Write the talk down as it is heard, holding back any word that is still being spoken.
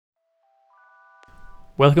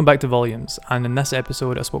Welcome back to Volumes, and in this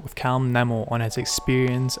episode I spoke with Callum Nimmo on his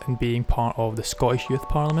experience in being part of the Scottish Youth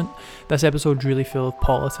Parliament. This episode's really full of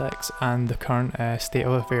politics and the current state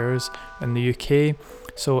of affairs in the UK,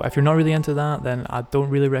 so if you're not really into that, then I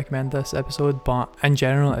don't really recommend this episode, but in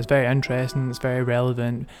general it's very interesting, it's very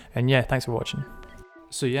relevant, and yeah, thanks for watching.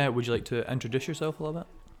 So yeah, would you like to introduce yourself a little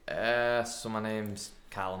bit? So my name's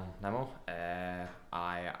Callum Nimmo.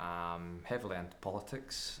 I am heavily into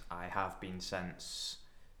politics. I have been since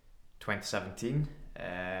 2017.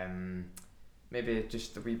 Maybe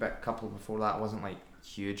just a wee bit couple before that. I wasn't like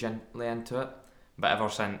hugely into it, but ever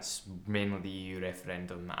since mainly the EU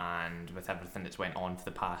referendum and with everything that's went on for the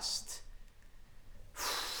past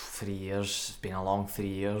 3 years, it's been a long 3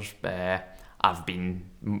 years. I've been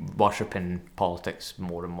worshipping politics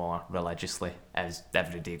more and more religiously as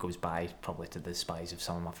every day goes by, probably to the despise of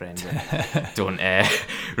some of my friends that don't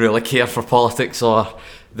really care for politics or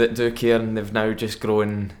that do care, and they've now just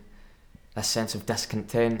grown a sense of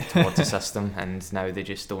discontent towards the system, and now they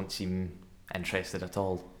just don't seem interested at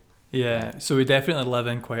all. Yeah, so we definitely live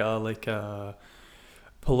in quite a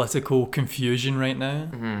political confusion right now.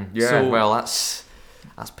 Mm-hmm. Yeah, so, well, that's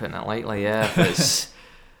putting it lightly. Yeah, it's.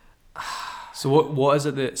 So what is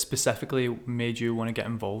it that specifically made you want to get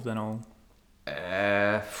involved in all?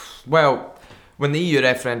 Well, when the EU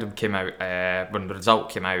referendum came out, when the result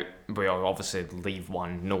came out, we obviously Leave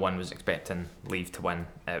won. No one was expecting Leave to win.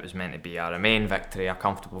 It was meant to be a Remain victory, a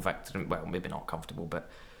comfortable victory. Well, maybe not comfortable, but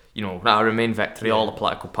you know, a Remain victory. Yeah. All the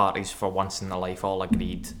political parties, for once in their life, all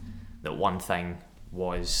agreed that one thing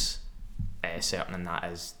was certain, and that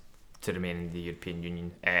is to remain in the European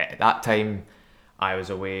Union. At that time, I was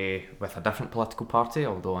away with a different political party,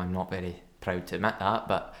 although I'm not very proud to admit that,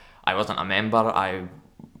 but I wasn't a member. I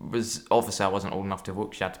wasn't old enough to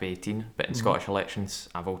vote because you had to be 18, but in Scottish elections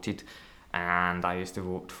I voted, and I used to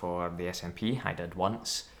vote for the SNP. I did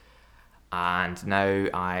once, and now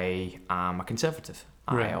I am a Conservative.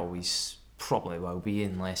 Right. I always probably will be,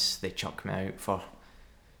 unless they chuck me out for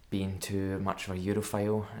being too much of a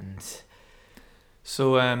Europhile. And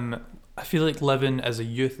so I feel like living as a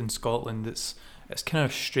youth in Scotland, it's kind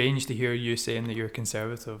of strange to hear you saying that you're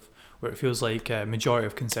Conservative, where it feels like a majority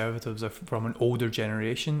of Conservatives are from an older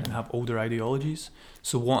generation and have older ideologies.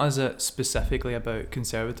 So what is it specifically about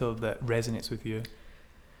Conservative that resonates with you?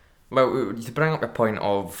 Well, to bring up the point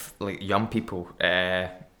of like young people,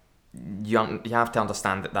 you have to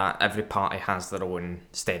understand that every party has their own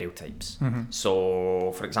stereotypes. Mm-hmm.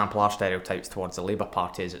 So, for example, our stereotypes towards the Labour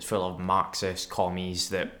Party is it's full of Marxist commies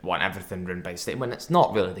that want everything run by the state, when it's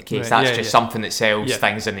not really the case. Right. That's something that sells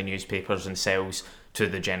things in the newspapers and sells to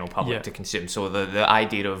the general public to consume. So the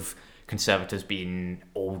idea of Conservatives being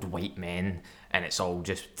old white men and it's all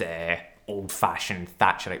just old-fashioned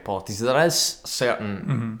Thatcherite politics, there is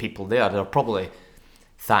certain people there. There are probably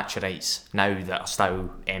Thatcherites now that are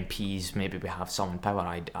still MPs. Maybe we have some in power.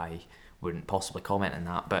 I wouldn't possibly comment on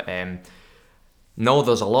that, but no,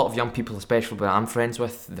 there's a lot of young people, especially that I'm friends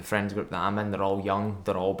with. The friends group that I'm in, they're all young.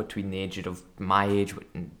 They're all between the age of my age,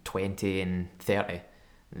 20 and 30.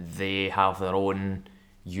 They have their own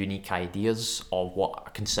unique ideas of what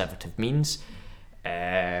a Conservative means,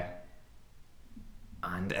 and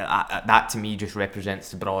that to me just represents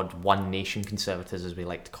the broad one nation Conservatives, as we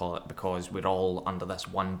like to call it, because we're all under this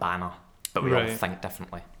one banner, but we all think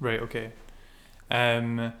differently. Right, okay.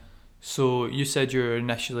 So you said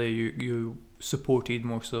you supported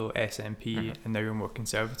more so SNP, and now you're more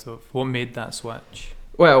Conservative. What made that switch?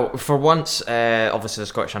 Well, for once, obviously the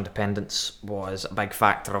Scottish independence was a big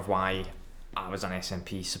factor of why I was an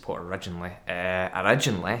SNP supporter originally.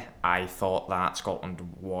 Originally, I thought that Scotland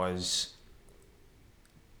was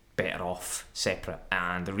better off separate,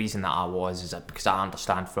 and the reason that I was is that because I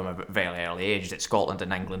understand from a very early age that Scotland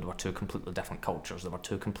and England were two completely different cultures. They were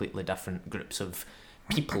two completely different groups of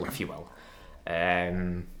people, if you will,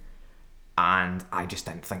 and I just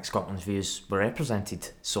didn't think Scotland's views were represented.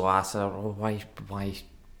 So I said, why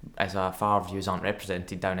as our views aren't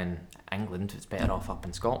represented down in England, it's better off up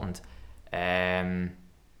in Scotland. But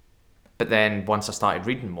then once I started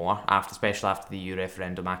reading more, especially after the EU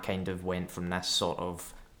referendum, I kind of went from this sort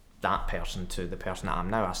of that person to the person that I am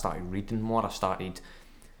now. I started reading more.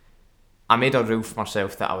 I made a rule for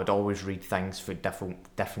myself that I would always read things through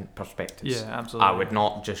different perspectives. Yeah, absolutely. I would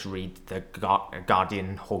not just read the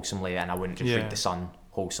Guardian wholesomely, and I wouldn't just read the Sun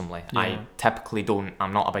wholesomely. Yeah. I typically don't.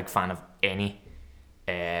 I'm not a big fan of any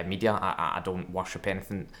media. I don't worship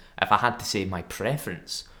anything. If I had to say my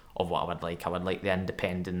preference of what I would like the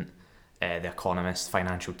Independent, the Economist,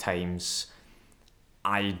 Financial Times.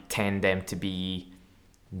 I tend them to be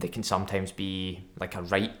they can sometimes be like a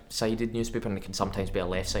right-sided newspaper and they can sometimes be a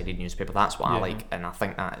left-sided newspaper. That's what I like, and I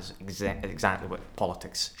think that is exactly what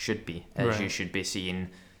politics should be. You should be seeing,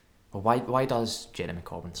 well, why does Jeremy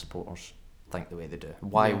Corbyn supporters think the way they do?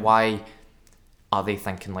 Why are they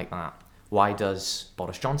thinking like that? Why does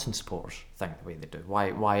Boris Johnson supporters think the way they do?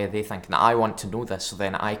 Why are they thinking that? I want to know this so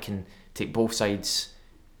then I can take both sides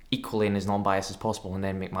equally and as non-biased as possible and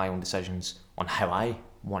then make my own decisions on how I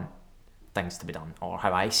want things to be done or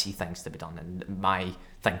how I see things to be done. And my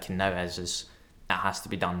thinking now is it has to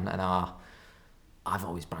be done. And I've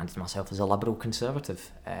always branded myself as a liberal conservative.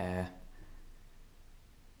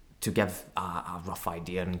 To give a rough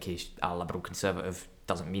idea, in case a liberal conservative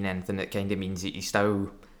doesn't mean anything, it kind of means that you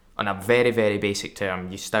still, on a very, very basic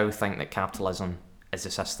term, you still think that capitalism is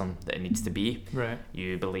the system that it needs to be. Right.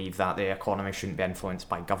 You believe that the economy shouldn't be influenced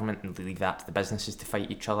by government and leave that to the businesses to fight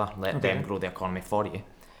each other, let them grow the economy for you.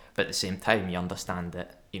 But at the same time, you understand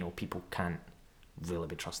that, people can't really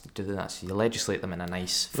be trusted to do that. So you legislate them in a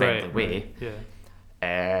nice, friendly way. Right.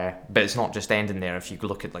 Yeah. But it's not just ending there. If you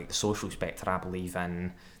look at like the social spectre, I believe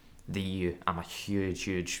in the EU. I'm a huge,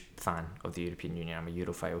 huge fan of the European Union. I'm a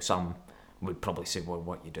Europhile. Some would probably say, well,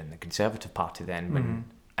 what you do in the Conservative Party then when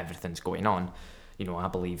everything's going on? I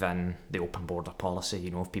believe in the open border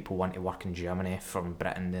policy. If people want to work in Germany from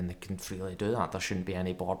Britain, then they can freely do that. There shouldn't be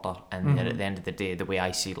any border. And at the end of the day, the way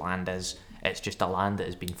I see land is, it's just a land that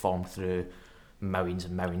has been formed through millions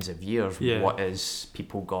and millions of years. Yeah. What is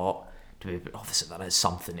people got to be, obviously there is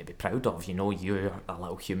something to be proud of. You're a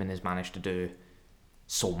little human has managed to do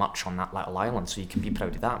so much on that little island, so you can be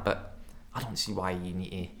proud of that. But I don't see why you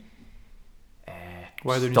need to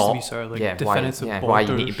why there needs to be sort of like defensive borders. Why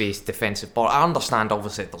you need to be defensive border. I understand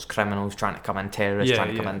obviously there's criminals trying to come in, terrorists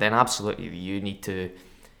trying to come in, then absolutely you need to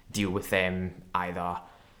deal with them either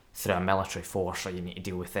through a military force or you need to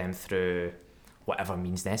deal with them through whatever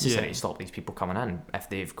means necessary to stop these people coming in if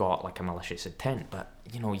they've got like a malicious intent. But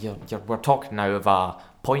we're talking now of a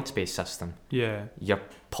points-based system. Yeah. You're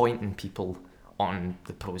pointing people on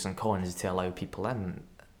the pros and cons to allow people in.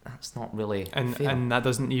 That's not really fair. And that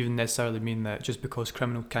doesn't even necessarily mean that just because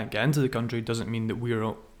criminals can't get into the country doesn't mean that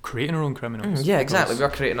we're creating our own criminals. Exactly. We're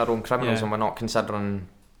creating our own criminals and we're not considering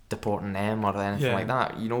deporting them or anything like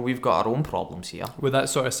that. We've got our own problems here. With that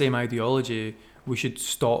sort of same ideology, we should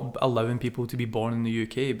stop allowing people to be born in the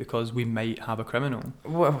UK because we might have a criminal.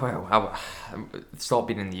 Well, stop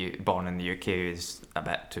being born in the UK is a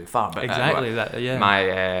bit too far. But exactly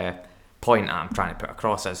my point I'm trying to put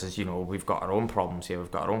across is we've got our own problems here,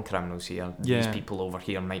 we've got our own criminals here. These people over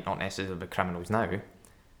here might not necessarily be criminals now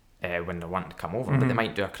when they're wanting to come over, but they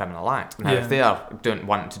might do a criminal act. Now if they are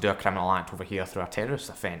wanting to do a criminal act over here through a terrorist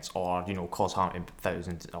offence or cause harm to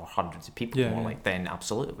thousands or hundreds of people then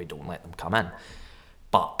absolutely we don't let them come in.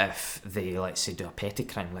 But if they, let's say, do a petty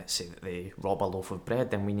crime, let's say that they rob a loaf of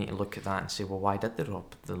bread, then we need to look at that and say, well, why did they rob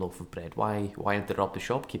the loaf of bread? Why did they rob the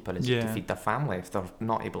shopkeeper? Is it to feed their family? If they're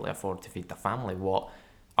not able to afford to feed their family, what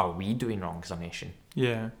are we doing wrong as a nation?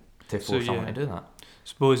 Yeah. To force someone to do that?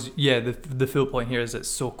 Suppose, the full point here is it's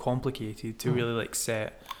so complicated to really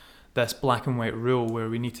set this black and white rule where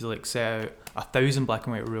we need to set out 1,000 black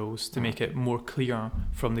and white rules to make it more clear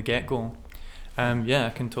from the get-go.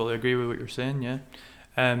 I can totally agree with what you're saying,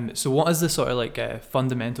 so what is the sort of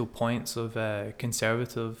fundamental points of the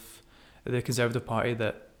Conservative Party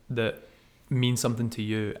that mean something to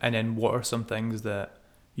you, and then what are some things that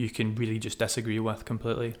you can really just disagree with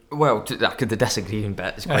completely? Well, the disagreeing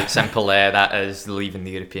bit is quite simple. That is leaving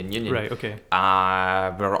the European Union. Right, okay.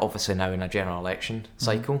 We're obviously now in a general election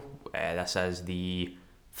cycle. This is the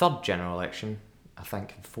third general election, I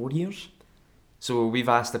think, in 4 years. So we've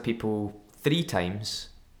asked the people 3 times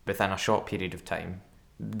within a short period of time.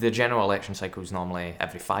 The general election cycle is normally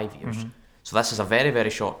every 5 years. So this is a very,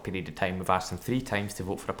 very short period of time. We've asked them 3 times to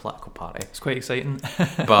vote for a political party. It's quite exciting.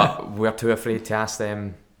 But we're too afraid to ask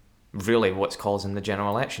them really what's causing the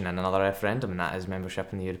general election and another referendum, and that is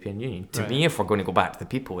membership in the European Union. To me, if we're going to go back to the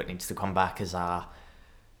people, it needs to come back as a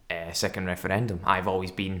second referendum. I've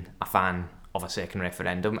always been a fan of a second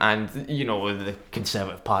referendum, and the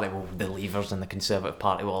Conservative Party, the Leavers in the Conservative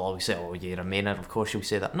Party will always say, oh, you're a Remainer, of course you'll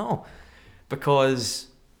say that. No, because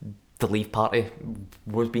the Leave Party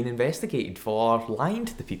was being investigated for lying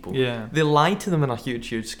to the people. They lied to them on a huge,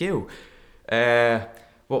 huge scale.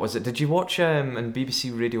 What was it? Did you watch on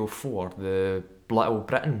BBC Radio 4 the Little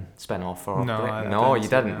Britain spin-off? No, you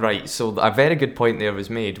didn't. Right, so a very good point there was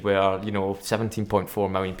made where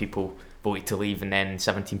 17.4 million people voted to leave, and then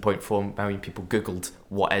 17.4 million people Googled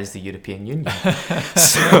what is the European Union.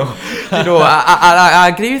 So, you know, I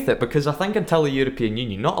agree with it, because I think until the European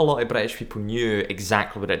Union, not a lot of British people knew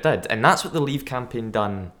exactly what it did, and that's what the Leave campaign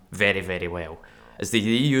done very, very well. Is they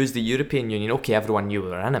used the European Union. Okay, everyone knew we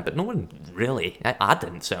were in it, but no one really, I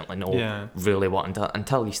didn't certainly know really what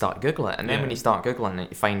until you start Googling it. And then when you start Googling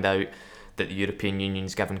it, you find out that the European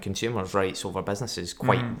Union's given consumers rights over businesses,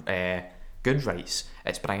 quite good rights.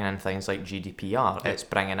 It's bringing in things like GDPR. It's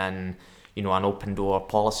bringing in, you know, an open door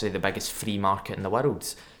policy, the biggest free market in the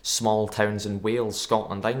world. Small towns in Wales,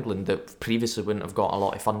 Scotland, England that previously wouldn't have got a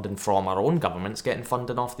lot of funding from our own governments, getting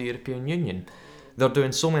funding off the European Union. They're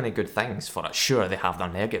doing so many good things for it. Sure, they have their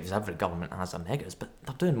negatives. Every government has their negatives, but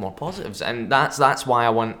they're doing more positives, and that's why I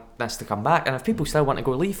want this to come back. And if people still want to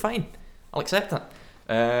go Leave, fine, I'll accept it.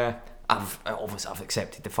 I've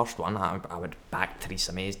accepted the first one. I would back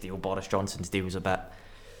Theresa May's deal. Boris Johnson's deal was a bit.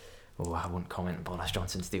 Oh, I won't comment on Boris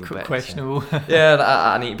Johnson's deal. Questionable. Yeah,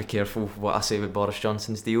 I need to be careful what I say with Boris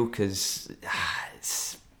Johnson's deal, because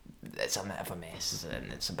it's a bit of a mess,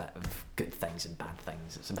 and it's a bit of good things and bad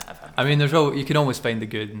things. It's a bit of a... I mean, you can always find the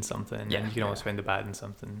good in something, and you can always find the bad in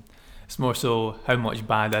something. It's more so how much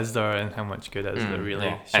bad is there and how much good is there,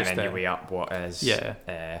 really. And then you weigh up what is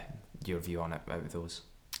your view on it out of those.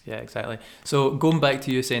 Yeah, exactly. So going back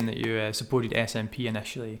to you saying that you supported SNP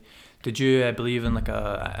initially, did you believe in like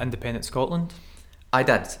a independent Scotland? I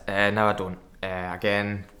did. Now I don't.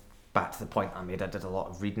 Again, back to the point I made, I did a lot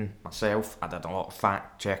of reading myself. I did a lot of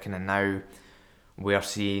fact checking, and now we're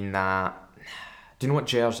seeing that. Do you know what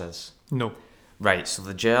GERS is? No. Right. So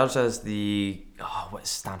the GERS is the what does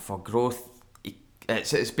it stand for? Growth.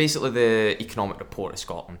 It's basically the economic report of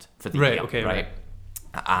Scotland for the year. Okay. Right.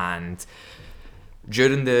 And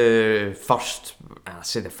during the first,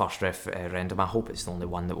 referendum, I hope it's the only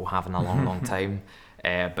one that we'll have in a long, long time.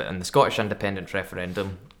 But in the Scottish independence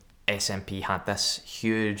referendum, SNP had this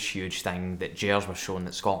huge thing that GERS was showing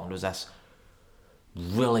that Scotland was this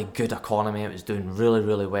really good economy. It was doing really,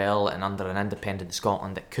 really well, and under an independent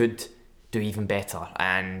Scotland, it could do even better.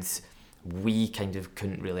 And we kind of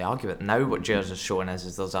couldn't really argue it. Now, what GERS is showing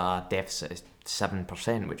is there's a deficit of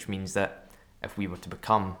 7%, which means that if we were to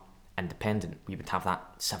become independent, we would have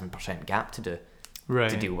that 7% gap to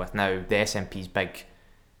deal with. Now, the SNP's big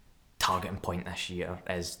targeting point this year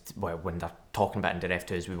is, well, when they're talking about in Direct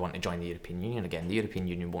 2, is we want to join the European Union again. The European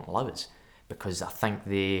Union won't allow us, because I think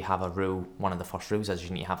they have a rule. One of the first rules is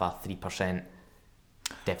you need to have a 3%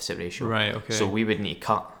 deficit ratio. Right, okay. So we would need to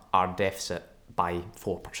cut our deficit by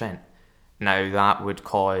 4%. Now, that would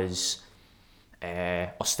cause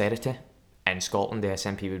austerity. In Scotland, the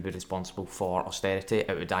SNP would be responsible for austerity.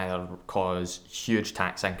 It would either cause huge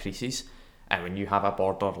tax increases, and when you have a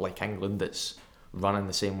border like England that's running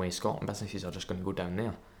the same way as Scotland, businesses are just going to go down there.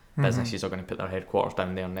 Mm-hmm. Businesses are going to put their headquarters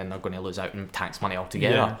down there, and then they're going to lose out on tax money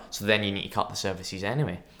altogether. Yeah. So then you need to cut the services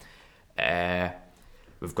anyway.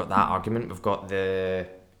 We've got that argument. We've got the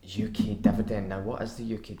UK dividend. Now, what is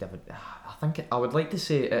the UK dividend? I would like to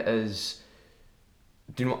say it is...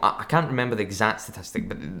 Do you know? I can't remember the exact statistic,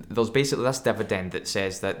 but there's basically this dividend that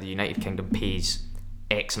says that the United Kingdom pays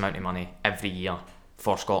X amount of money every year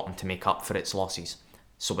for Scotland to make up for its losses.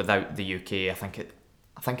 So without the UK, I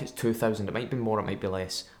think it's 2,000. It might be more, it might be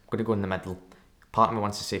less. I'm going to go in the middle. Part of me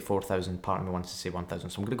wants to say 4,000. Part of me wants to say 1,000.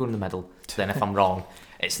 So I'm going to go in the middle. Then if I'm wrong,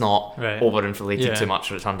 it's not overinflated too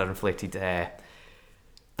much, or it's underinflated.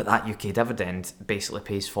 But that UK dividend basically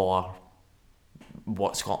pays for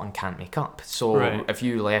what Scotland can't make up. So if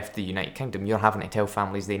you left the United Kingdom, you're having to tell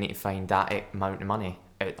families they need to find that amount of money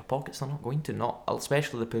out of their pockets. They're not going to, not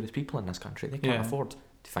especially the poorest people in this country. They can't afford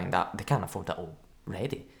to find that. They can't afford that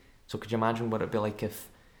already. So could you imagine what it'd be like if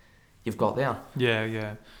you've got there?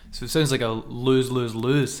 Yeah. So it sounds like a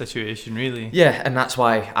lose situation, really. Yeah, and that's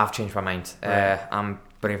why I've changed my mind. I'm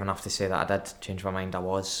brave enough to say that I did change my mind. I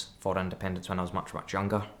was for independence when I was much, much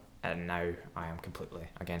younger, and now I am completely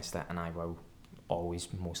against it, and I will always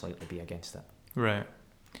most likely be against it. Right.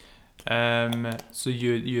 So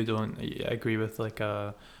you don't agree with like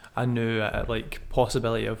a new like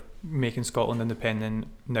possibility of making Scotland independent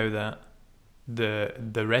now that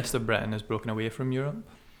the rest of Britain is broken away from Europe?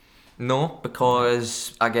 No,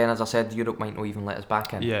 because again, as I said, Europe might not even let us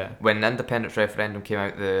back in. Yeah. When the independence referendum came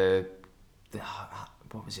out,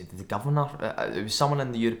 what was it? The governor? It was someone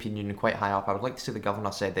in the European Union quite high up. I would like to say the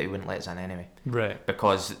governor said that he wouldn't let us in anyway. Right.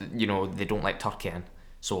 Because, they don't let Turkey in.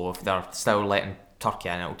 So if they're still letting Turkey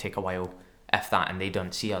in, it'll take a while, if that, and they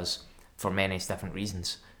don't see us for many different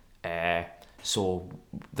reasons. So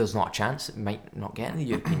there's not a chance it might not get in the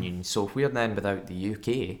European Union. So if we're then without the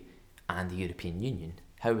UK and the European Union,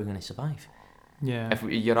 how are we going to survive? Yeah. If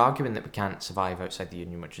you're arguing that we can't survive outside the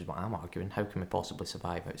Union, which is what I'm arguing, how can we possibly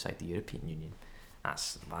survive outside the European Union?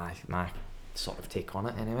 That's my sort of take on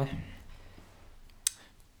it, anyway.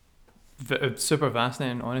 Super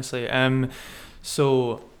fascinating, honestly.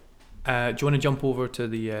 So, do you want to jump over to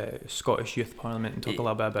the Scottish Youth Parliament and talk a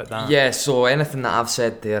little bit about that? Yeah, so anything that I've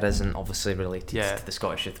said there isn't obviously related to the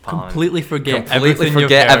Scottish Youth Parliament. Completely forget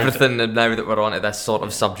everything now that we're on to this sort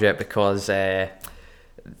of subject, because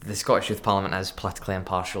the Scottish Youth Parliament is politically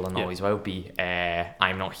impartial and always will be.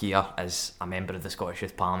 I'm not here as a member of the Scottish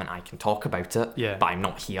Youth Parliament. I can talk about it, but I'm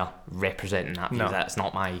not here representing that view. No. That's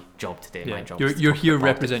not my job today. My job you're here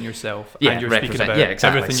representing yourself, and you're speaking about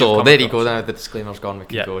exactly. everything. So there you go. Now the disclaimer's gone. We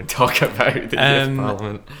can go and talk about the Youth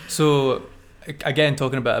Parliament. So, again,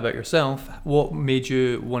 talking a bit about yourself, what made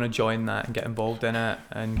you want to join that and get involved in it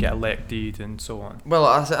and get elected and so on? Well,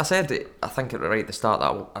 I said it, I think right at the start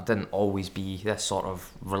that I didn't always be this sort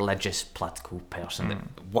of religious political person that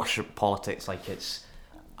worship politics like it's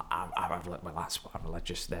well, that's what a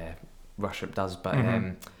religious worship does, but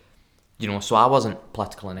you know, so I wasn't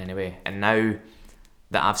political in any way. And now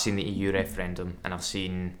that I've seen the EU referendum and I've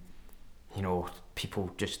seen, you know,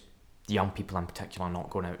 people, just young people in particular,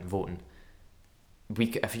 not going out and voting,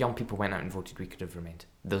 if young people went out and voted, we could have remained.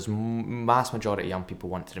 There's vast majority of young people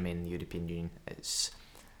want to remain in the European Union. It's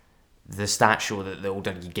the stats show that the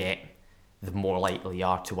older you get, the more likely you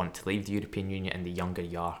are to want to leave the European Union, and the younger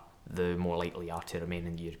you are, the more likely you are to remain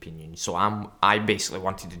in the European Union. So I basically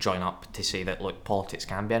wanted to join up to say that, look, politics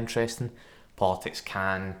can be interesting. Politics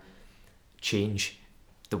can change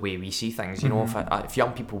the way we see things. You know, if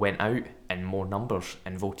young people went out in more numbers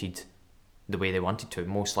and voted the way they wanted to,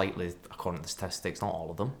 most likely, according to the statistics, not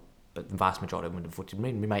all of them, but the vast majority of them would have voted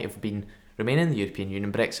remain. We might have been remaining in the European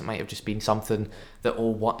Union. Brexit might have just been something that, oh,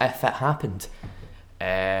 what if it happened,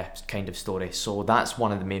 kind of story. So that's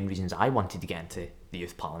one of the main reasons I wanted to get into the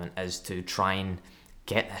Youth Parliament, is to try and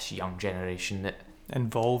get this young generation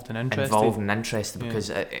involved and interested, because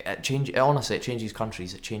it changes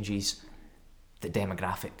countries, it changes the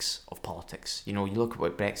demographics of politics. You know, you look at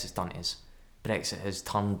what Brexit's done is, Brexit has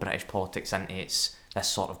turned British politics into this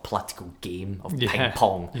sort of political game of ping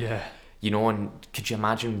pong. Yeah. You know, and could you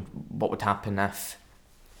imagine what would happen if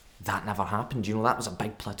that never happened? You know, that was a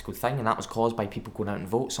big political thing, and that was caused by people going out and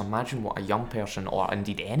vote. So imagine what a young person, or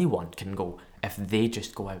indeed anyone, can go if they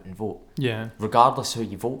just go out and vote. Yeah. Regardless who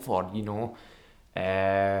you vote for, you know.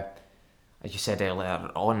 As you said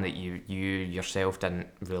earlier on, that you yourself didn't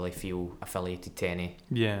really feel affiliated to any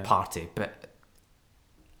party, but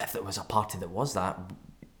if there was a party that was that,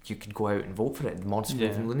 you could go out and vote for it. The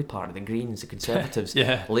Modern Looney Party, the Greens, the Conservatives,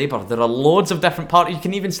 Labour. There are loads of different parties. You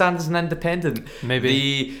can even stand as an independent.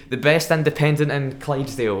 Maybe the best independent in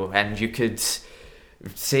Clydesdale, and you could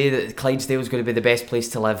say that Clydesdale is going to be the best place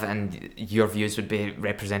to live, and your views would be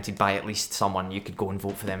represented by at least someone. You could go and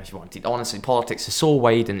vote for them if you wanted. Honestly, politics is so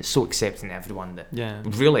wide and it's so accepting of everyone that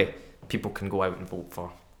really people can go out and vote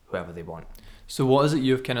for whoever they want. So what is it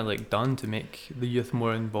you've kind of like done to make the youth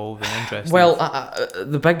more involved and interested? Well,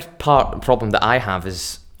 the big problem that I have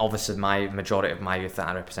is, obviously, my majority of my youth that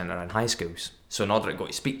I represent are in high schools. So in order to go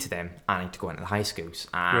to speak to them, I need to go into the high schools.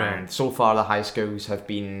 And so far the high schools have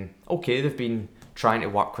been okay. They've been trying to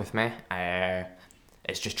work with me.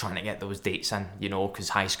 It's just trying to get those dates in, you know, because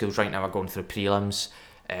high schools right now are going through prelims.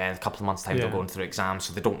 In a couple of months' time they're going through exams,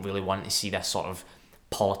 so they don't really want to see this sort of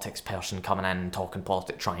politics person coming in and talking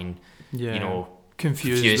politics, trying you know,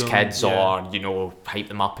 confuse kids or, you know, hype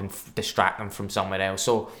them up and distract them from somewhere else.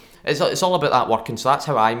 So it's all about that working. So that's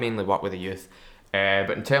how I mainly work with the youth.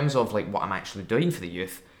 But in terms of like what I'm actually doing for the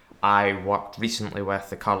youth, I worked recently with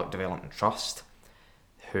the Carluke Development Trust,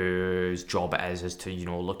 whose job it is to, you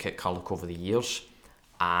know, look at Carluke over the years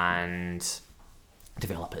and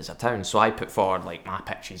develop it as a town. So I put forward like my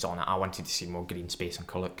pitches on it. I wanted to see more green space in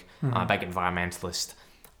Carluke. I'm a big environmentalist.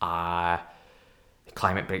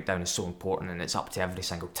 Climate breakdown is so important, and it's up to every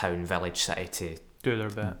single town, village, city to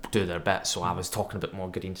do their bit. So I was talking about more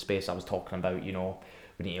green space. I was talking about, you know,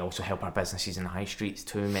 we need to also help our businesses in the high streets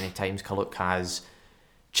too. Many times Carluke has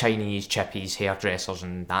Chinese, chippies, hairdressers,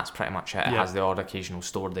 and that's pretty much it. It has the odd occasional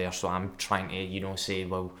store there. So I'm trying to, you know, say,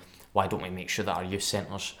 well, why don't we make sure that our youth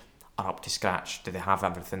centres are up to scratch? Do they have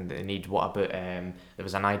everything that they need? What about there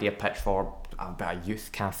was an idea pitch for about a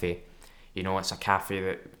youth cafe. You know, it's a cafe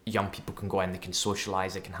that young people can go in, they can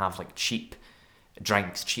socialise, they can have like cheap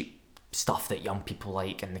drinks, cheap stuff that young people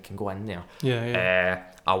like, and they can go in there.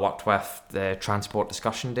 I worked with the Transport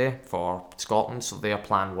Discussion Day for Scotland, so their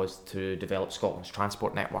plan was to develop Scotland's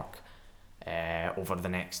transport network over the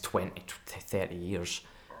next 20 to 30 years,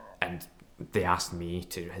 and they asked me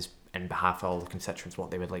to, in behalf of all the constituents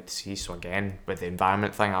what they would like to see. So again, with the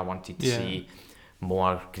environment thing, I wanted to see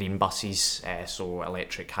more green buses, so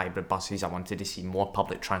electric hybrid buses. I wanted to see more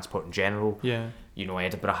public transport in general. Yeah. You know,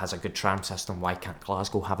 Edinburgh has a good tram system. Why can't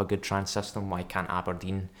Glasgow have a good tram system? Why can't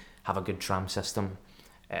Aberdeen have a good tram system?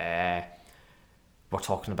 We're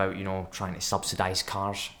talking about, you know, trying to subsidise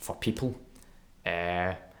cars for people.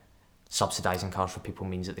 Subsidising cars for people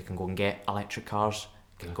means that they can go and get electric cars,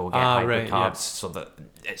 can go get hybrid cars, so that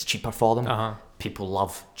it's cheaper for them. People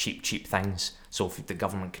love cheap things. So if the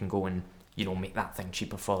government can go and, you know, make that thing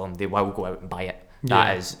cheaper for them, they will go out and buy it.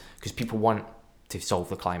 That is because people want to solve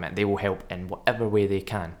the climate. They will help in whatever way they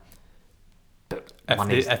can. But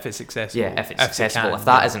if it's accessible. Yeah, if it's accessible. If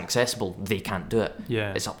that isn't accessible, they can't do it.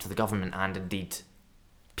 Yeah. It's up to the government and indeed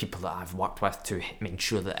people that I've worked with to make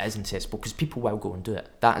sure that it is accessible, because people will go and do it.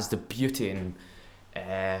 That is the beauty and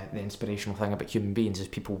the inspirational thing about human beings, is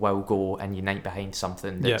people will go and unite behind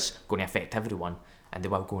something that's going to affect everyone, and they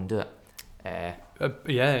will go and do it.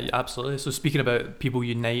 Yeah, absolutely. So speaking about people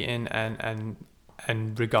uniting and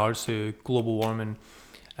in regards to global warming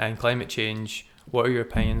and climate change, what are your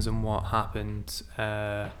opinions on what happened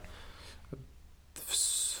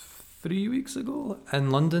 3 weeks ago in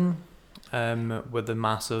London with the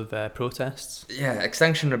massive protests? Yeah,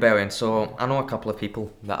 Extinction Rebellion. So I know a couple of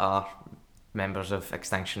people that are members of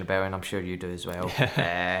Extinction Rebellion. I'm sure you do as well.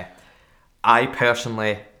 I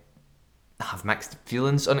personally have mixed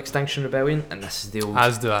feelings on Extinction Rebellion, and this is the old...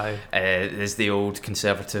 As do I. Is the old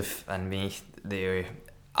conservative in me.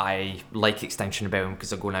 I like Extinction Rebellion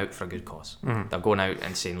because they're going out for a good cause. They're going out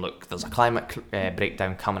and saying, look, there's a climate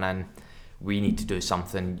breakdown coming in. We need to do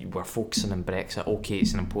something. We're focusing on Brexit. Okay,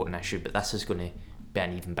 it's an important issue, but this is going to be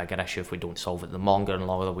an even bigger issue if we don't solve it. The longer and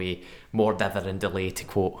longer the way, more dither and delay, to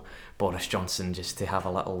quote Boris Johnson, just to have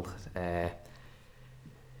a little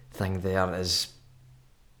thing there, is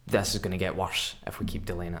this is going to get worse if we keep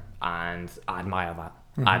delaying it. And I admire that.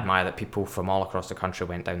 I admire that people from all across the country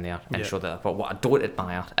went down there and showed that. But what I don't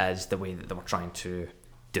admire is the way that they were trying to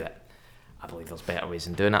do it. I believe there's better ways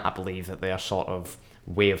in doing it. I believe that their sort of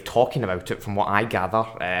way of talking about it, from what I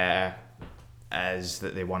gather, is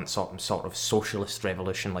that they want sort of socialist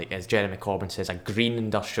revolution, like as Jeremy Corbyn says, a green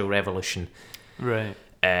industrial revolution. Right.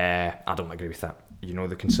 I don't agree with that. You know,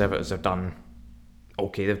 the Conservatives have done...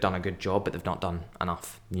 Okay, they've done a good job, but they've not done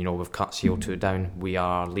enough. You know, we've cut CO2 down. We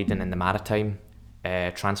are leading in the maritime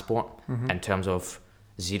transport in terms of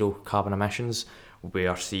zero carbon emissions. We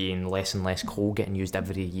are seeing less and less coal getting used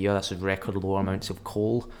every year. This is record low amounts of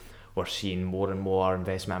coal. We're seeing more and more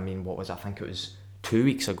investment. I mean, I think it was 2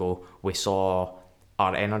 weeks ago, we saw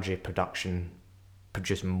our energy production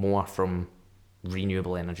produce more from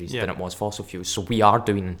renewable energies than it was fossil fuels. So we are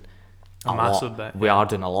doing a massive bit. We are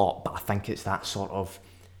doing a lot, but I think it's that sort of,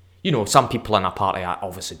 you know, some people in our party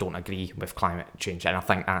obviously don't agree with climate change, and I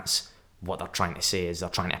think that's what they're trying to say, is they're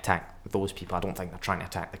trying to attack those people. I don't think they're trying to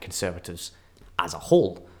attack the Conservatives as a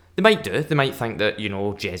whole. They might do. They might think that, you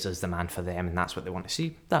know, Jez is the man for them and that's what they want to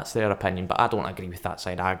see. That's their opinion, but I don't agree with that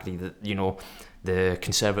side. I agree that, you know, the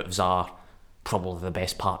Conservatives are probably the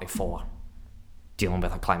best party for dealing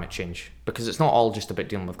with a climate change, because it's not all just about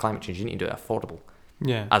dealing with climate change. You need to do it affordable.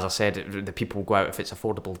 Yeah. As I said, the people will go out if it's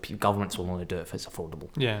affordable. Governments will only do it if it's affordable.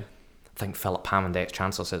 Yeah. I think Philip Hammond, the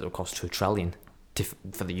ex-Chancellor, said it would cost $2 trillion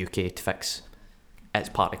for the UK to fix its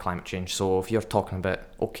part of climate change. So if you're talking about,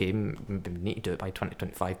 okay, we need to do it by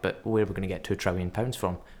 2025, but where are we going to get £2 trillion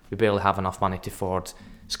from? We barely have enough money to afford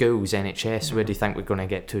schools, NHS. Where do you think we're going to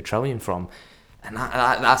get $2 trillion from? And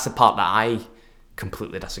that's the part that I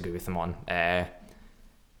completely disagree with them on.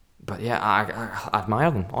 But yeah, I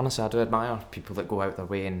admire them. Honestly, I do admire people that go out their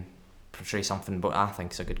way and portray something, but I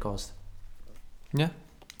think it's a good cause. Yeah.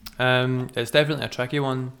 It's definitely a tricky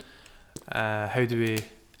one. How do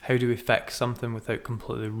we fix something without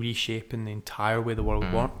completely reshaping the entire way the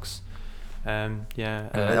world works?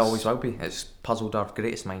 It always will be. It's puzzled our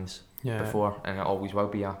greatest minds before, and it always will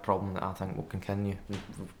be a problem that I think will continue.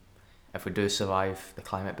 If we do survive the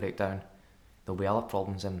climate breakdown, there'll be other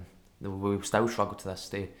problems, and we'll still struggle to this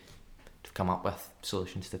day to come up with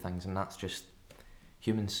solutions to things, and that's just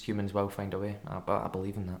humans will find a way. I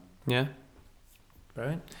believe in that. Yeah.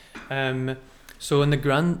 Right. So in the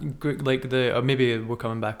grand, like or maybe we're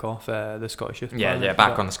coming back off the Scottish Youth Parliament. Yeah,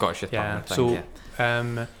 back on the Scottish Youth Parliament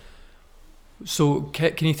thing. So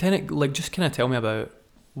can you just kind of tell me about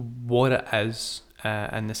what it is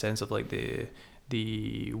in the sense of like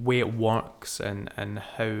the way it works and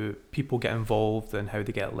how people get involved and how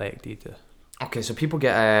they get elected? Okay, so people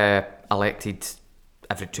get elected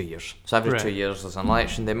every 2 years. So every 2 years there's an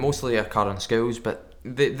election. They mostly occur in schools, but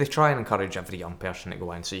they try and encourage every young person to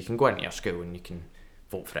go in. So you can go into your school and you can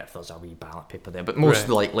vote for it if there's a wee ballot paper there. But most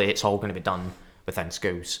likely it's all going to be done within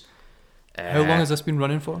schools. How long has this been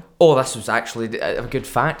running for? Oh, this was actually a good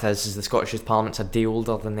fact. Is the Scottish Youth Parliament's a day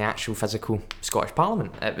older than the actual physical Scottish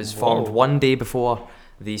Parliament. It was formed one day before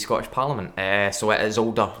the Scottish Parliament, so it is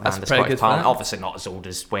older than the Scottish Parliament. Obviously not as old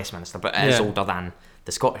as Westminster, but it is older than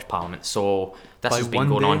the Scottish Parliament. So this has been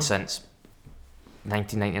going on since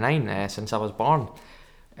 1999, since I was born.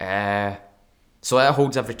 So it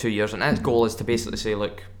holds every 2 years, and its goal is to basically say,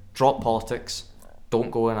 look, drop politics,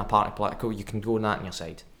 don't go in a party political, you can go on that on your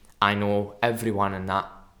side. I know everyone in that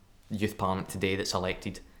youth parliament today that's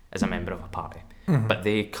elected is a member of a party. But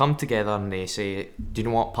they come together and they say, do you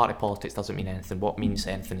know what, party politics doesn't mean anything. What means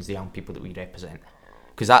anything is the young people that we represent.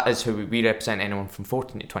 Because that is who we represent, anyone from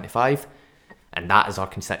 14 to 25, and that is our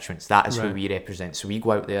constituents. That is who we represent. So we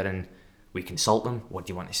go out there and we consult them. What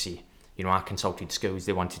do you want to see? You know, I consulted schools.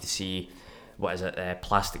 They wanted to see,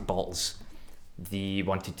 plastic bottles. They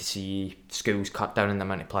wanted to see schools cut down on the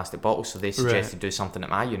amount of plastic bottles, so they suggested do something that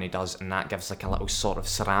my uni does, and that gives like a little sort of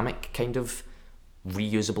ceramic kind of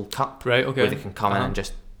reusable cup, where they can come in and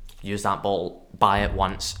just use that bottle, buy it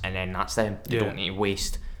once, and then that's them. They don't need to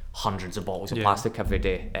waste hundreds of bottles of plastic every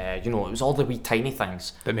day. You know, it was all the wee tiny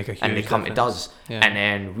things that make a huge and they come difference. It does, and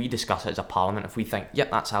then we discuss it as a parliament. If we think, yep,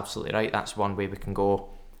 that's absolutely right, that's one way we can go,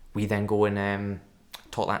 we then go and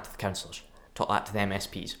talk that to the councillors, talk that to the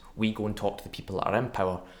MSPs. We go and talk to the people that are in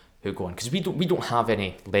power who go in, because we don't have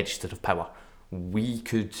any legislative power. We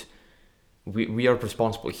are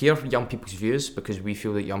responsible to hear young people's views, because we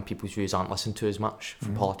feel that young people's views aren't listened to as much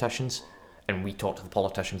from politicians, and we talk to the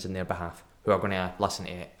politicians in their behalf, who are going to listen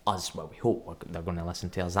to us. Well, we hope they're going to listen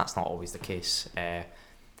to us. That's not always the case,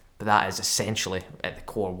 but that is essentially at the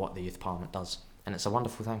core what the Youth Parliament does, and it's a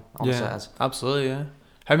wonderful thing. Honestly, it is. Absolutely, yeah.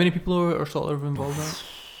 How many people are sort of involved in it?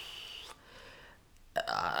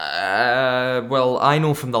 Well, I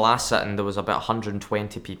know from the last sitting there was about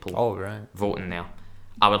 120 people voting there.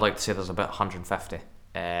 I would like to say there's about 150,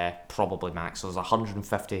 probably max. So there's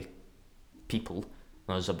 150 people.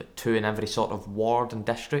 There's about 2 in every sort of ward and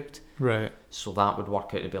district. Right. So that would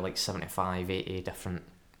work out to be like 75, 80 different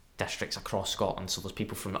districts across Scotland. So there's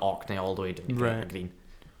people from Orkney all the way to Green.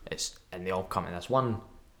 And they all come in this one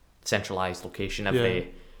centralised location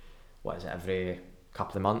every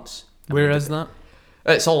couple of months. Where is that?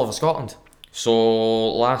 It's all over Scotland. So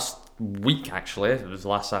last week, actually, it was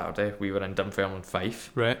last Saturday, we were in Dunfermline,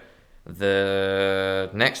 Fife. Right. The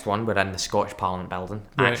next one, we're in the Scottish Parliament building,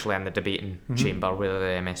 actually in the debating chamber where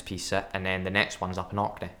the MSP sit, and then the next one's up in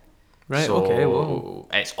Orkney. Right, so okay, whoa.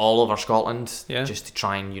 It's all over Scotland, just to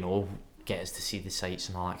try and, get us to see the sights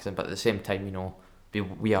and all that. But at the same time,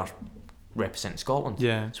 we are representing Scotland.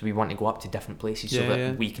 Yeah. So we want to go up to different places so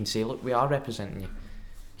that we can say, look, we are representing you.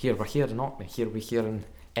 Here, we're here in Orkney. Here, we're here in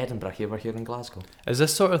Edinburgh. Here, we're here in Glasgow. Is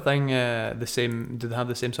this sort of thing the same? Do they have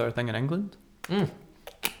the same sort of thing in England?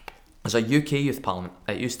 There's a UK Youth Parliament.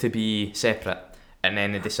 It used to be separate, and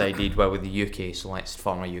then they decided, well, with the UK, so let's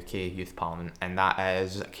form a UK Youth Parliament, and that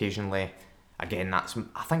is occasionally, again,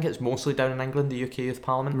 I think it's mostly down in England, the UK Youth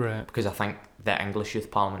Parliament, right? Because I think the English Youth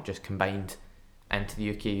Parliament just combined into the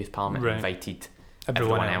UK Youth Parliament and invited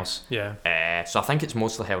everyone else. Yeah. So I think it's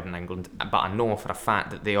mostly held in England, but I know for a fact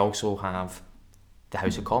that they also have the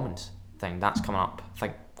House of Commons thing. That's coming up, I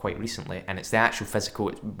think, quite recently, and it's the actual physical.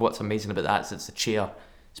 What's amazing about that is it's the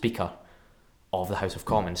Speaker of the House of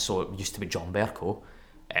Commons. So it used to be John Bercow.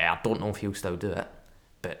 I don't know if he'll still do it,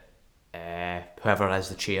 but whoever is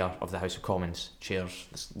the chair of the House of Commons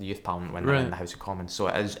chairs the Youth Parliament when they're in the House of Commons. So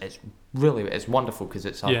it's wonderful, because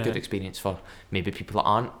it's a good experience for maybe people that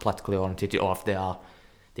aren't politically oriented, or if they are,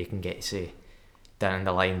 they can get to say down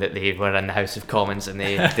the line that they were in the House of Commons and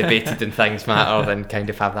they debated and things matter, and kind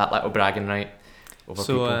of have that little bragging right over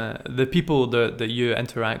people. So the people that you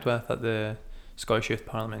interact with at the Scottish Youth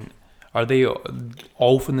Parliament, are they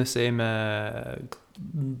all from the same,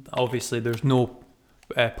 obviously there's no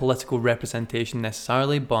political representation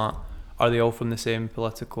necessarily, but are they all from the same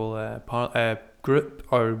political group,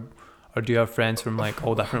 or do you have friends from like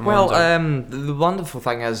all different ones? Well, the wonderful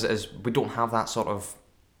thing is we don't have that sort of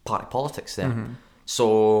party politics there.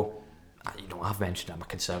 So, I've mentioned I'm a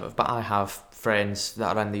Conservative, but I have friends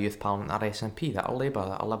that are in the Youth Parliament that are SNP, that are Labour,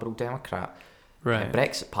 that are Liberal Democrat,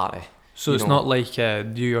 Brexit Party. So it's not like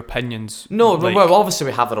your opinions. No, well, obviously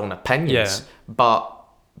we have our own opinions, but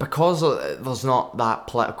because there's not that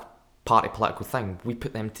political thing, we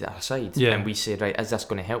put them to our side and we say, right, is this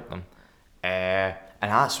going to help them? And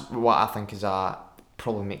that's what I think is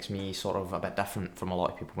probably makes me sort of a bit different from a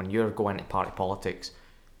lot of people. When you're going into party politics,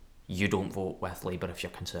 you don't vote with Labour if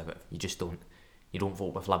you're Conservative. You just don't. You don't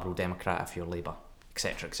vote with Liberal Democrat if you're Labour.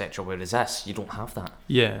 etc., etc. Whereas this, you don't have that.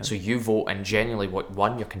 Yeah. So you vote in genuinely what,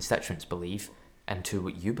 one, your constituents believe, and two,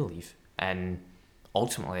 what you believe. And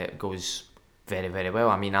ultimately it goes very, very well.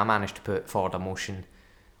 I mean, I managed to put forward a motion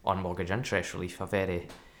on mortgage interest relief, a very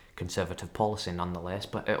conservative policy nonetheless,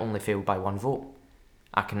 but it only failed by one vote.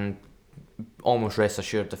 I can almost rest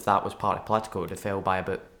assured if that was party political, it would have failed by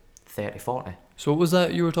about 30-40. So what was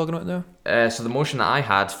that you were talking about there? So the motion that I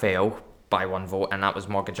had fell by one vote, and that was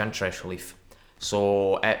mortgage interest relief.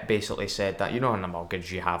 So it basically said that, you know, in a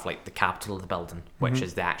mortgage you have like the capital of the building, which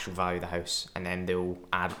is the actual value of the house, and then they'll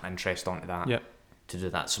add interest onto that to do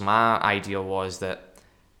that. So my idea was that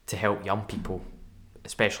to help young people,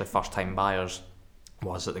 especially first time buyers,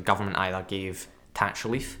 was that the government either gave tax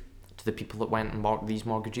relief to the people that went and bought these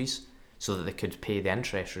mortgages so that they could pay the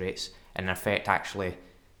interest rates and in effect actually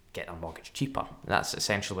get their mortgage cheaper. That's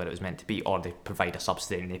essentially what it was meant to be. Or they provide a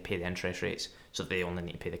subsidy and they pay the interest rates so they only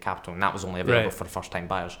need to pay the capital, and that was only available for first time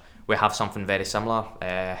buyers. We have something very similar,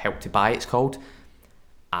 Help to Buy it's called,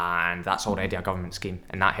 and that's already a government scheme,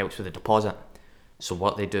 and that helps with the deposit. So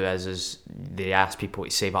what they do is they ask people to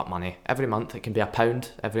save up money every month. It can be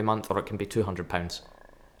 £1 every month, or it can be £200,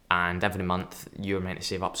 and every month you're meant to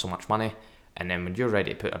save up so much money, and then when you're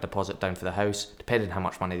ready to put a deposit down for the house, depending on how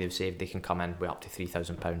much money they've saved, they can come in with up to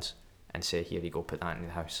 £3,000 and say, here you go, put that in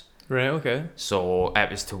the house. Right, okay. So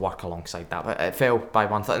it was to work alongside that, but it fell by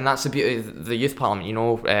one thing, and that's the beauty of the youth parliament. You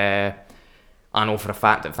know, I know for a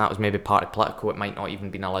fact that if that was maybe party political, it might not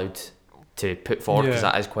even been allowed to put forward, because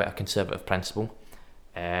that is quite a conservative principle.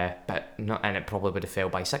 But not, and it probably would have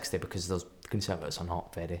failed by 60 because those Conservatives are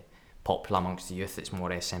not very popular amongst the youth. It's more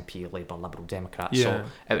SNP, Labour, Liberal Democrats. So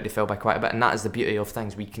it would have failed by quite a bit, and that is the beauty of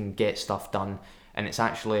things. We can get stuff done, and it's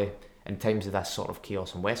actually, in times of this sort of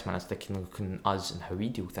chaos in Westminster, they can look at us and how we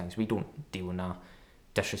deal with things. We don't deal in a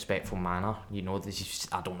disrespectful manner. You know,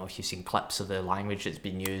 I don't know if you've seen clips of the language that's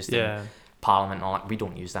been used in Parliament and all that. We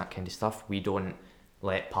don't use that kind of stuff. We don't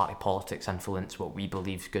let party politics influence what we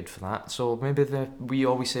believe is good for that. So maybe we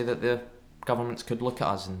always say that the governments could look at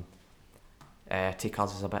us and take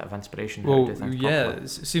us as a bit of inspiration. Well, it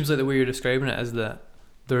seems like the way you're describing it is that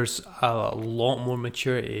there's a lot more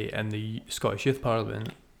maturity in the Scottish Youth Parliament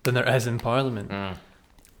than there is in Parliament.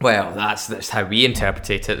 Well, that's how we interpret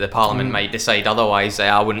it. The Parliament might decide otherwise.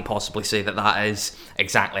 I wouldn't possibly say that is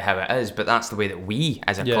exactly how it is, but that's the way that we,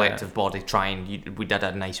 as a collective body, try and... We did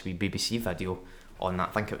a nice wee BBC video on that.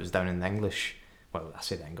 I think it was down in the English... Well, I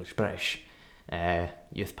say the English, British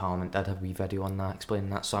Youth Parliament did a wee video on that, explaining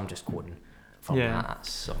that, so I'm just quoting from that.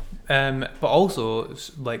 So. But also,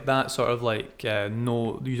 like that sort of like,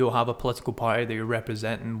 no, you don't have a political party that you're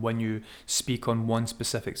representing when you speak on one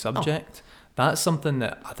specific subject. That's something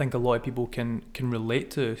that I think a lot of people can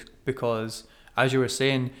relate to, because, as you were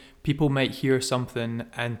saying, people might hear something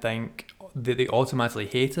and think that they automatically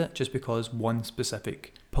hate it just because one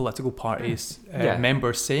specific political party's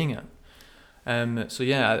member saying it. So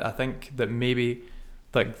yeah, I think that maybe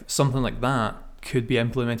like something like that could be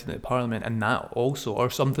implemented in the Parliament, and that also, or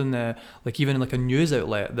something like even like a news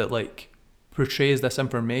outlet that like portrays this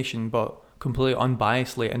information but completely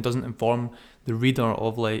unbiasedly and doesn't inform the reader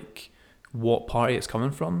of like what party it's coming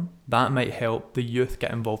from. That might help the youth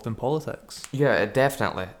get involved in politics. Yeah,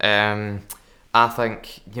 definitely. I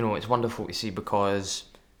think, you know, it's wonderful to see, because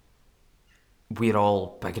we're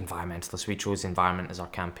all big environmentalists. We chose the environment as our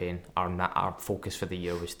campaign. Our focus for the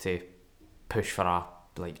year was to push for a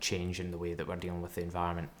change in the way that we're dealing with the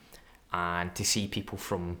environment, and to see people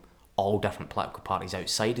from all different political parties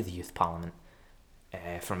outside of the youth parliament,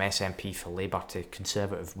 from SNP for Labour to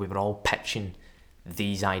Conservative, we were all pitching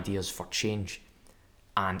these ideas for change,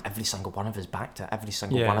 and every single one of us backed it. Every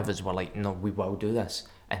single one of us were like, no, we will do this.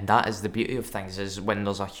 And that is the beauty of things, is when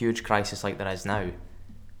there's a huge crisis like there is now,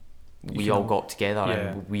 we all got together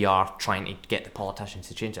and we are trying to get the politicians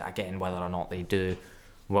to change it. Again, whether or not they do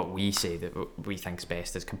what we say that we think is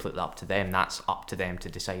best is completely up to them. That's up to them to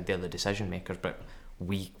decide. They're the decision makers, but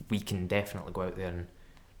we can definitely go out there and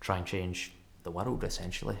try and change the world,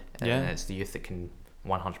 essentially. And it's the youth that can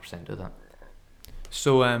 100% do that.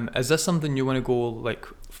 So is this something you want to go like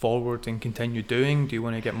forward and continue doing? Do you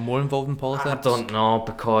want to get more involved in politics? I don't know,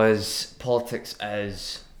 because politics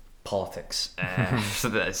is politics. So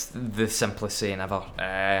that's the simplest saying ever.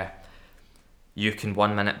 You can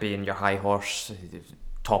 1 minute be in your high horse,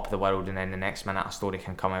 top of the world, and then the next minute a story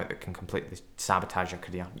can come out that can completely sabotage your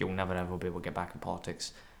career. You'll never ever be able to get back in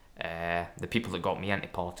politics. The people that got me into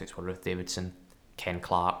politics were Ruth Davidson, Ken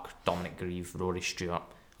Clarke, Dominic Grieve, Rory Stewart,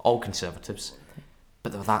 all Conservatives.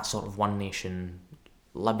 But they're that sort of one nation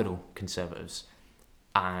liberal Conservatives,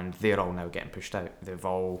 and they're all now getting pushed out. They've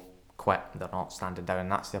all quit, they're not standing down,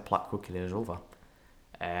 and that's their political careers over.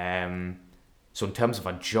 So in terms of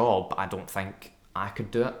a job, I don't think I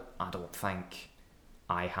could do it. I don't think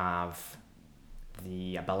I have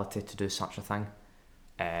the ability to do such a thing.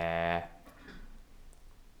 I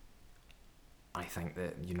think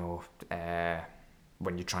that,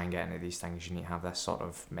 when you try and get into these things, you need to have this sort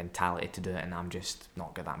of mentality to do it, and I'm just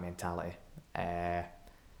not got that mentality.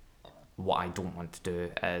 What I don't want to do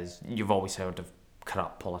is, you've always heard of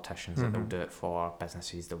corrupt politicians, that they'll do it for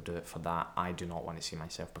businesses, they'll do it for that. I do not want to see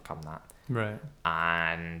myself become that. Right.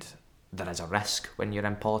 And there is a risk when you're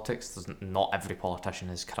in politics. Not every politician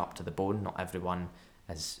is corrupt to the bone. Not everyone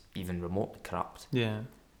is even remotely corrupt. Yeah.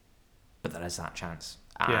 But there is that chance.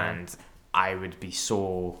 Yeah. And I would be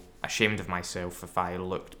so ashamed of myself if I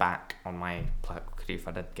looked back on my political career, if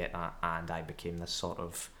I did get that, and I became this sort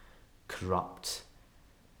of corrupt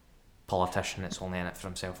politician that's only in it for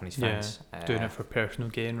himself and his friends. Doing it for personal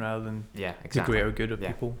gain rather than exactly. the greater good of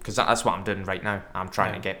people. Because that's what I'm doing right now. I'm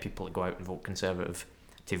trying to get people to go out and vote Conservative,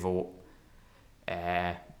 to vote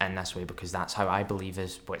in this way, because that's how I believe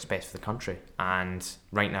is what's best for the country. And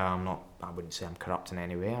right now I wouldn't say I'm corrupt in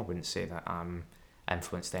any way. I wouldn't say that I'm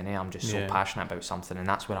influenced any. I'm just so passionate about something, and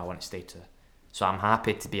that's where I want to stay to. So I'm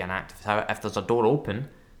happy to be an activist. If there's a door open,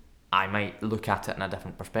 I might look at it in a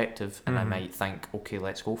different perspective, and I might think, okay,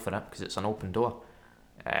 let's go for it, because it's an open door.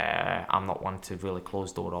 I'm not one to really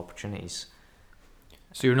close door opportunities.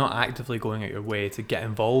 So you're not actively going out your way to get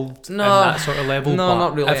involved in that sort of level? No, but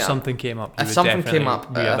not really. If something came up, If something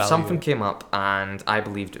came up and I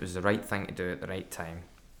believed it was the right thing to do at the right time,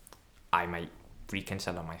 I might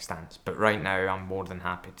reconsider my stance. But right now, I'm more than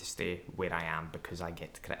happy to stay where I am, because I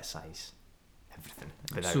get to criticise everything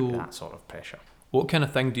without that sort of pressure. What kind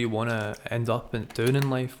of thing do you want to end up doing in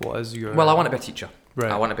life? What is your... Well, I want to be a teacher.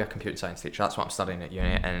 Right. I want to be a computer science teacher. That's what I'm studying at uni,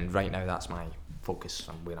 and right now that's my focus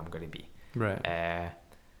on where I'm going to be. Right.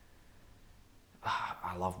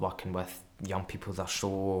 I love working with young people. They're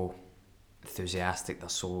so enthusiastic, they're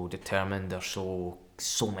so determined, they're so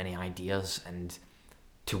many ideas, and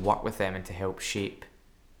to work with them and to help shape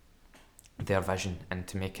their vision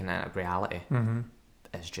into making it a reality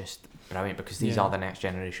is just brilliant, because these are the next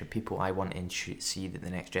generation people. I want to see that the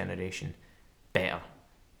next generation better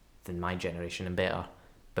than my generation, and better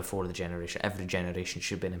before the generation. Every generation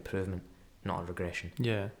should be an improvement, not a regression.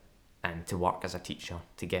 Yeah. And to work as a teacher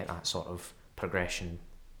to get that sort of progression,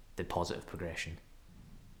 the positive progression,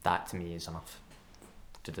 that to me is enough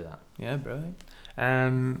to do that. Yeah, brilliant.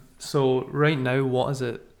 So right now, what is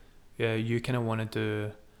it you kind of want to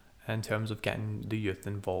do in terms of getting the youth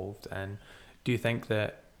involved? And do you think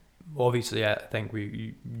that, obviously, I think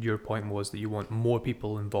your point was that you want more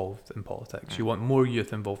people involved in politics. You want more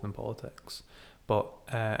youth involved in politics. But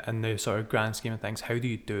in the sort of grand scheme of things, how do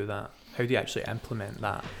you do that? How do you actually implement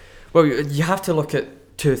that? Well, you have to look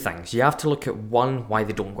at two things. You have to look at, one, why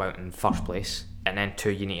they don't go out in the first place, and then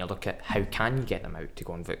two, you need to look at how can you get them out to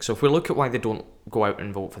go and vote. So if we look at why they don't go out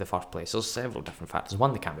and vote for the first place, there's several different factors.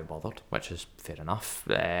 One, they can't be bothered, which is fair enough.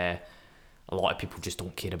 A lot of people just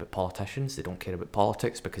don't care about politicians. They don't care about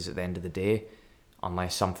politics, because at the end of the day,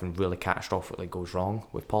 unless something really catastrophically goes wrong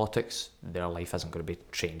with politics, their life isn't going to be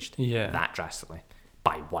changed that drastically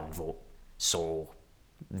by one vote. So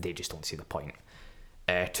they just don't see the point.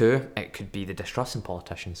 Two, it could be the distrust in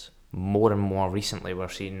politicians. More and more recently, we're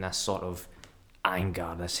seeing this sort of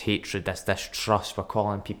anger, this hatred, this distrust. We're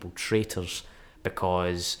calling people traitors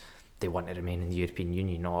because they want to remain in the European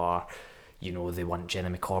Union, or they want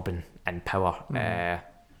Jeremy Corbyn in power.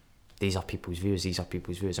 These are people's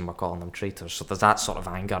views, and we're calling them traitors. So there's that sort of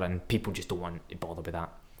anger, and people just don't want to bother with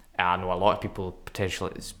that. I know a lot of people,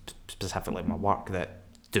 potentially, specifically in my work, that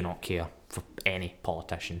do not care for any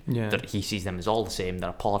politician. That he sees them as all the same.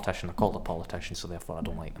 They're a politician, they're called a politician, so therefore I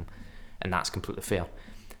don't like them. And that's completely fair.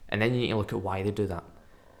 And then you need to look at why they do that.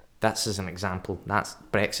 That's as an example. That's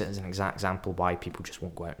Brexit is an exact example why people just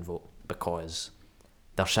won't go out and vote, because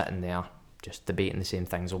they're sitting there just debating the same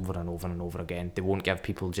things over and over and over again. They won't give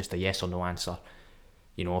people just a yes or no answer.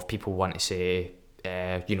 If people want to say,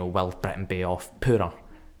 will Britain be off poorer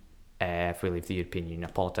if we leave the European Union,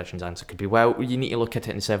 a politician's answer could be, well, you need to look at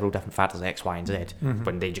it in several different factors, X, Y, and Z,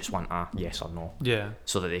 when they just want a yes or no,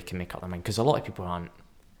 so that they can make up their mind. Because a lot of people aren't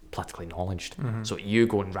politically knowledged, so you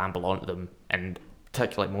go and ramble on to them, and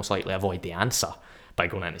particularly most likely avoid the answer by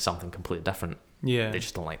going into something completely different. They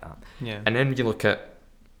just don't like that. And then you look at,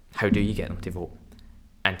 how do you get them to vote?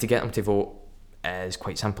 And to get them to vote is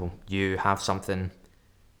quite simple. You have something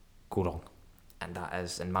go wrong, and that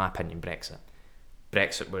is, in my opinion, Brexit.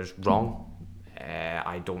 Brexit was wrong.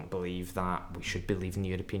 I don't believe that we should be leaving the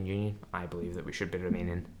European Union. I believe that we should be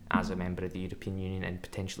remaining as a member of the European Union, and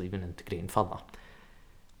potentially even integrating further.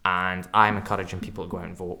 And I'm encouraging people to go out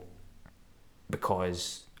and vote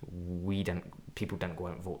because people didn't go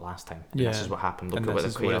out and vote last time. And this is what happened. Look at what the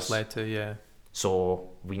Queers led to, yeah. So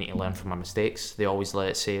we need to learn from our mistakes. They always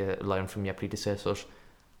say learn from your predecessors.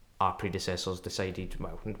 Our predecessors decided,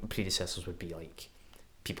 predecessors would be like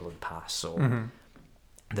people in the past. So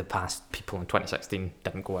the past people in 2016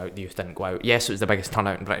 didn't go out, the youth didn't go out. Yes, it was the biggest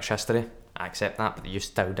turnout in British history. I accept that, but the youth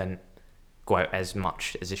still didn't go out as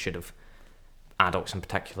much as they should have. Adults in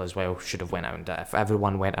particular as well should have went out and did. If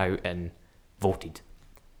everyone went out and voted,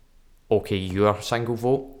 okay, your single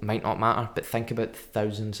vote might not matter, but think about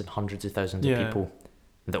thousands and hundreds of thousands of people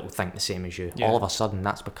that will think the same as you. All of a sudden,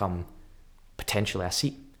 that's become potentially a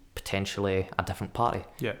seat, potentially a different party,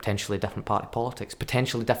 potentially different party politics,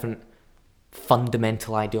 potentially different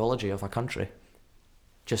fundamental ideology of a country.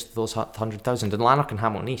 Just those 100,000. In Lanark and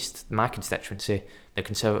Hamilton East, my constituency, the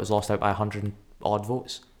Conservatives lost out by 100 odd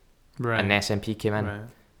votes, and the SNP came in. Right.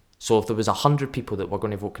 So if there was 100 people that were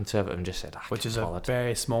going to vote Conservative and just said, which is a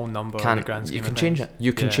very small number in the grand scheme you can change it.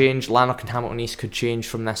 You can change. Lanark and Hamilton East could change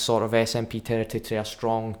from this sort of SNP territory to a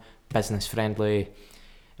strong, business-friendly,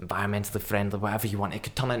 environmentally friendly, whatever you want. It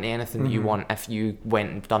could turn into anything that you want if you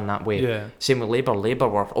went and done that way. Yeah. Same with Labour. Labour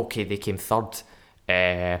were, okay, they came third.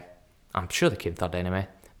 I'm sure they came third anyway,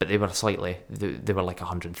 but they were they were like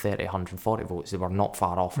 130, 140 votes. They were not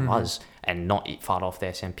far off from us and not far off the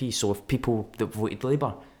SNP. So if people that voted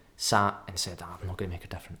Labour sat and said, I'm not going to make a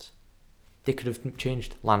difference, they could have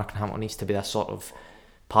changed Lanark and Hamilton East to be this sort of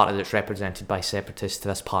party that's represented by separatists, to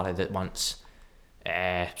this party that wants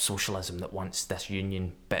socialism, that wants this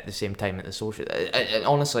union, but at the same time at the social.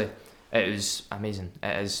 Honestly, it was amazing.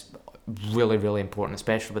 It is really, really important,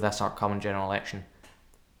 especially with this upcoming general election.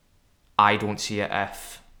 I don't see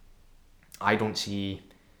if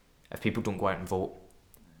people don't go out and vote,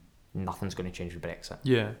 nothing's going to change with Brexit.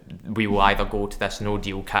 Yeah, we will either go to this no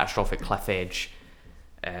deal, catastrophic cliff edge,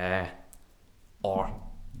 or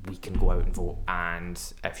we can go out and vote. And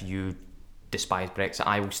if you despise Brexit,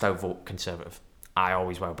 I will still vote Conservative. I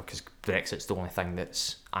always will, because Brexit's the only thing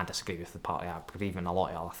I disagree with the Party Act, but even a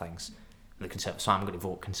lot of other things, the Conservative. So I'm going to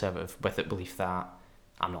vote Conservative with the belief that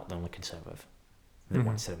I'm not the only Conservative that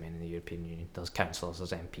wants to remain in the European Union. There's councillors,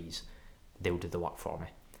 there's MPs, they'll do the work for me.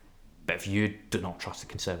 But if you do not trust the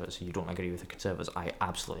Conservatives and you don't agree with the Conservatives, I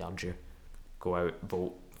absolutely urge you, go out,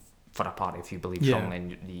 vote for a party if you believe strongly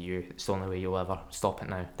in the EU. It's the only way you'll ever stop it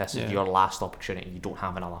now. This is your last opportunity. You don't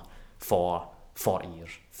have another for 40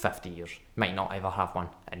 years, 50 years. Might not ever have one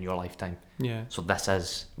in your lifetime. Yeah. So this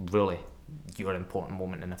is really your important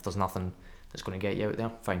moment, and if there's nothing that's going to get you out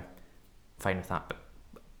there, fine with that.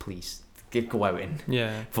 But please, go out and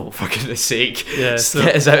vote, for goodness sake. Yeah,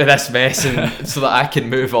 get us out of this mess, and so that I can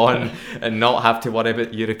move on and not have to worry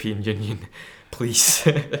about the European Union. Please.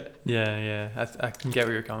 I can get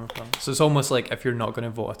where you're coming from. So it's almost like if you're not going to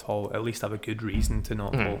vote at all, at least have a good reason to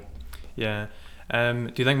not vote. Yeah.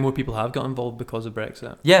 Do you think more people have got involved because of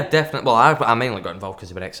Brexit? Yeah, definitely. Well, I mainly got involved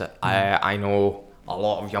because of Brexit. I know a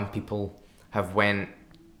lot of young people have went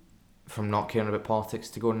from not caring about politics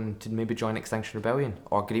to going to maybe join Extinction Rebellion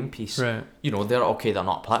or Greenpeace. Right. You know, they're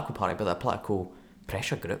not a political party, but they're a political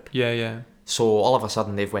pressure group. Yeah. So all of a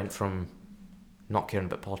sudden they've went from not caring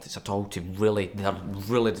about politics at all to they're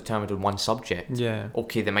really determined on one subject. Yeah.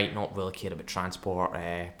 Okay, they might not really care about transport,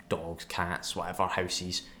 dogs, cats, whatever,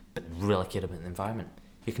 houses, but really care about the environment.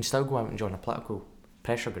 You can still go out and join a political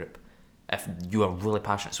pressure group if you are really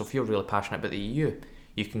passionate. So if you're really passionate about the EU,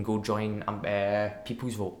 you can go join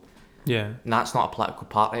People's Vote. Yeah. And that's not a political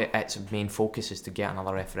party. Its main focus is to get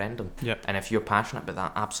another referendum. Yep. And if you're passionate about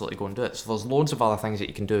that, absolutely go and do it. So there's loads of other things that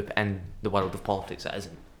you can do in the world of politics that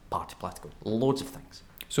isn't party political. Loads of things.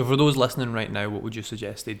 So for those listening right now, what would you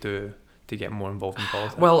suggest they do to get more involved in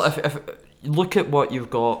politics? Well, if you look at what you've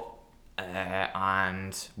got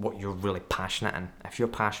and what you're really passionate in. If you're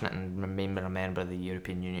passionate and remember a member of the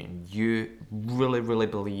European Union, you really, really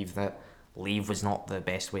believe that leave was not the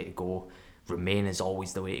best way to go, remain is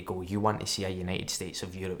always the way to go, you want to see a United States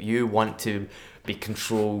of Europe, you want to be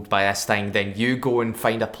controlled by this thing, then you go and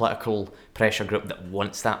find a political pressure group that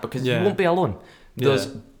wants that, because you won't be alone. There's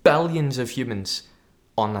billions of humans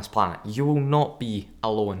on this planet. You will not be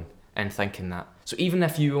alone in thinking that. So even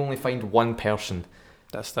if you only find one person,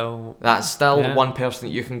 that's still one person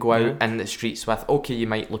that you can go out in the streets with. Okay, you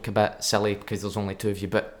might look a bit silly because there's only two of you,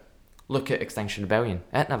 but look at Extinction Rebellion.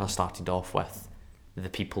 It never started off with the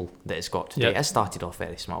people that it's got today. It started off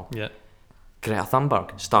very small. Yeah. Greta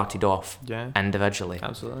Thunberg started off individually.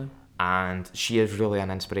 Absolutely. And she is really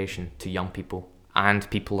an inspiration to young people and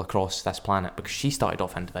people across this planet, because she started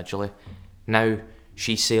off individually. Now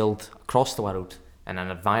she sailed across the world in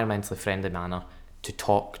an environmentally friendly manner, to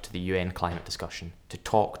talk to the UN climate discussion, to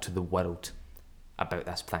talk to the world about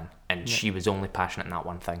this thing. And she was only passionate in that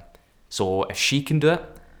one thing. So if she can do it,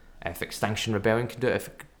 if Extinction Rebellion can do it, if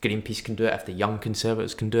Greenpeace can do it, if the Young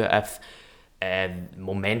Conservatives can do it, if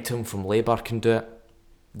Momentum from Labour can do it,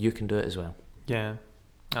 you can do it as well. Yeah,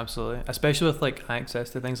 absolutely. Especially with like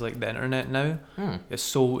access to things like the internet now. It's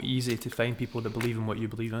so easy to find people that believe in what you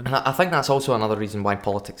believe in. And I think that's also another reason why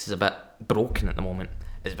politics is a bit broken at the moment,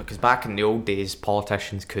 is because back in the old days,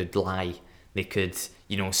 politicians could lie. They could,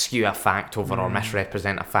 skew a fact over or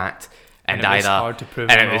misrepresent a fact. And it was hard to prove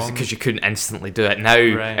it was wrong. because you couldn't instantly do it. Now,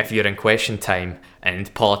 if you're in question time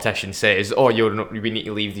and politician says, "Oh, we need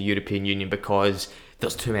to leave the European Union because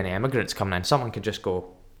there's too many immigrants coming in," someone could just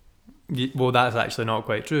go, well, that's actually not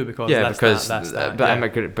quite true because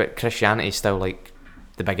but Christianity is still like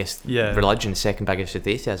the biggest religion, second biggest with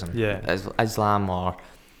atheism. Yeah, Islam or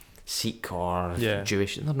Sikh or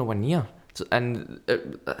Jewish, they're nowhere near. And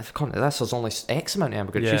according to this, there's only X amount of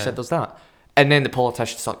immigrants. She said there's that. And then the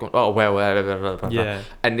politicians start going, oh, well,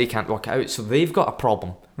 and they can't work it out. So they've got a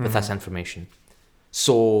problem with this information.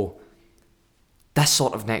 So this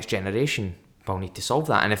sort of next generation will need to solve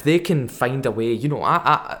that. And if they can find a way,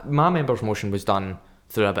 my members' motion was done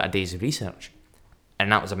through a bit of days of research.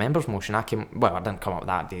 And that was a members' motion. I didn't come up with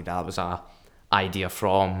that day. That was a idea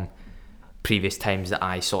from previous times that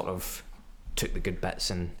I sort of took the good bits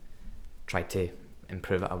and tried to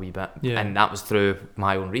improve it a wee bit, and that was through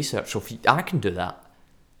my own research. So if I can do that,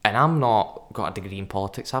 and I'm not got a degree in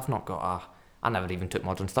politics, I never even took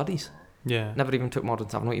modern studies. Never even took modern.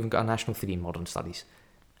 I've not even got a national degree in modern studies.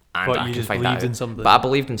 And but you just believed in something. But I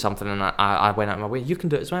believed in something, and I went out of my way. You can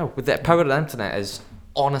do it as well. With the power of the internet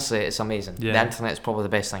honestly, it's amazing. The internet is probably the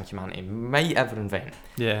best thing humanity might ever invent.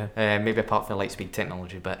 Maybe apart from light-speed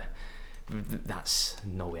technology, but that's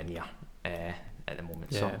nowhere near. At the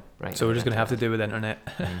moment, so we're just gonna have to do with the internet.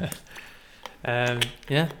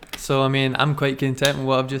 So I mean, I'm quite content with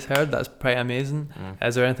what I've just heard. That's pretty amazing.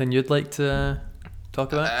 Is there anything you'd like to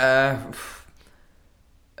talk about?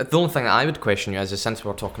 The only thing that I would question you is, since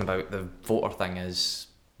we're talking about the voter thing, is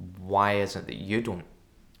why is it that you don't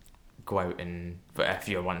go out and, if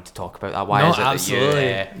you're wanting to talk about that, why is it absolutely.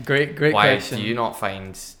 that you great why question. do you not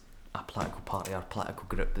find a political party or a political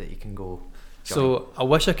group that you can go join? So I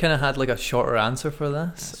wish I kind of had like a shorter answer for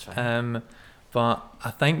this. But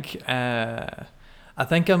I think I'm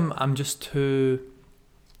just too,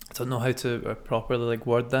 I don't know how to properly like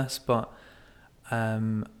word this, but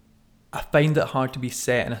I find it hard to be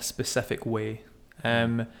set in a specific way.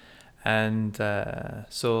 So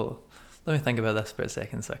let me think about this for a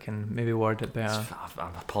second so I can maybe word it better. I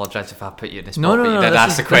apologise if I put you in this spot, no, but you did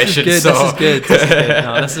ask the question. This is good.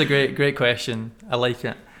 No, this is a great question. I like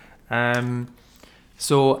it.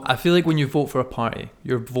 So I feel like when you vote for a party,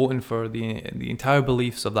 you're voting for the entire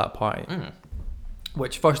beliefs of that party,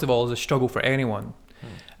 which first of all is a struggle for anyone.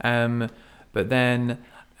 But then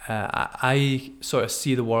I sort of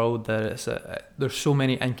see the world that there's so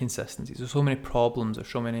many inconsistencies, there's so many problems, there's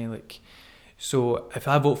so many so if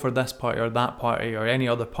I vote for this party or that party or any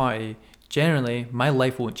other party, generally my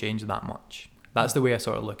life won't change that much. That's the way I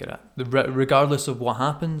sort of look at it. Regardless of what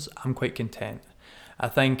happens, I'm quite content. I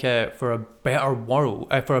think for a better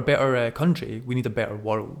world, for a better country, we need a better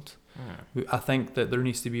world. I think that there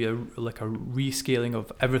needs to be a rescaling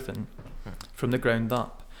of everything from the ground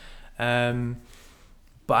up.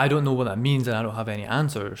 But I don't know what that means, and I don't have any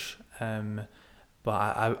answers.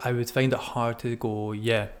 But I would find it hard to go,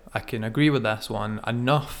 I can agree with this one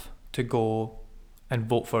enough to go and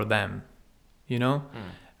vote for them, So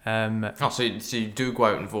you do go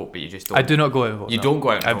out and vote, but you just don't. I do not go out and vote. You don't go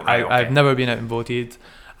out and vote. Right, okay. I've never been out and voted.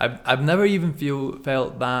 I've never even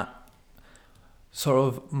felt that sort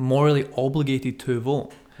of morally obligated to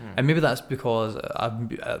vote, and maybe that's because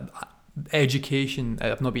I've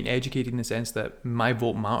not been educated in the sense that my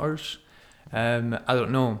vote matters. I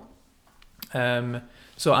don't know.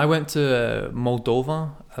 So I went to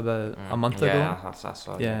Moldova about a month ago. That's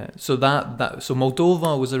right. Yeah. So so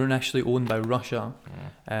Moldova was initially owned by Russia,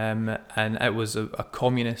 and it was a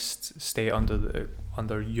communist state under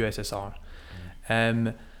USSR,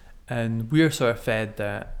 and we're sort of fed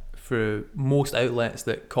that through most outlets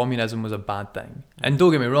that communism was a bad thing. And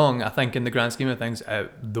don't get me wrong, I think in the grand scheme of things,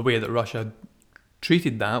 the way that Russia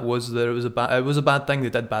treated that was that it was a bad thing. They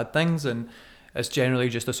did bad things, and it's generally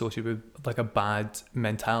just associated with like a bad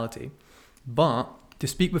mentality. But to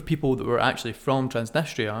speak with people that were actually from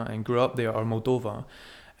Transnistria and grew up there, or Moldova,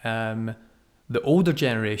 the older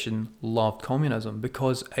generation loved communism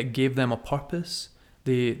because it gave them a purpose.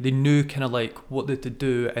 They knew kind of like what they to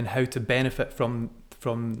do and how to benefit from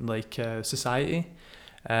society.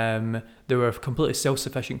 They were a completely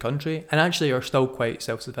self-sufficient country, and actually are still quite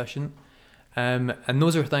self-sufficient. And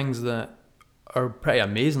those are things that are pretty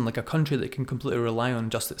amazing. Like a country that can completely rely on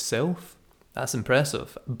just itself, that's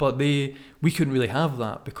impressive. But we couldn't really have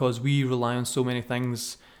that because we rely on so many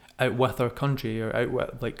things out with our country, or out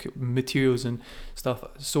with like materials and stuff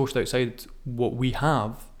sourced outside what we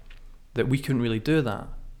have, that we couldn't really do that.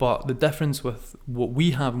 But the difference with what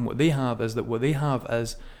we have and what they have is that what they have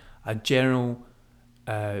is a general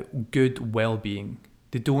good well-being.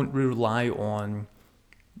 They don't rely on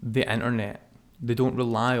the internet. They don't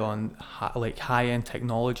rely on high-end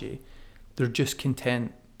technology. They're just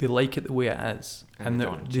content. They like it the way it is, and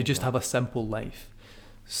they just have a simple life.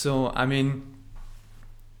 So I mean,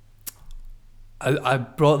 I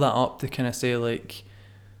brought that up to kind of say, like,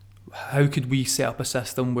 how could we set up a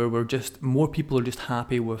system where more people are just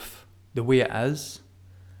happy with the way it is?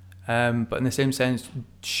 But in the same sense,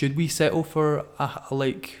 should we settle for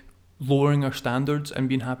lowering our standards and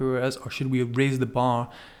being happy where it is, or should we raise the bar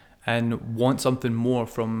and want something more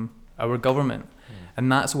from our government? And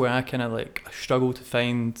that's where I kind of struggle to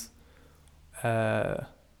find the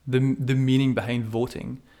meaning behind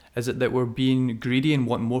voting. Is it that we're being greedy and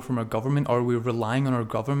want more from our government, or are we relying on our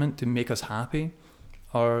government to make us happy?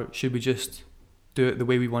 Or should we just do it the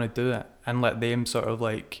way we want to do it and let them sort of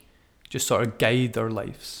guide our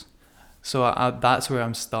lives? So that's where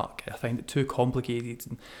I'm stuck. I find it too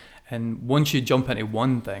complicated, and once you jump into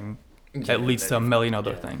one thing, it leads to a million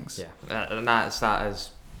other things. Yeah, and that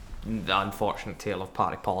is the unfortunate tale of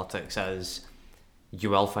party politics. Is you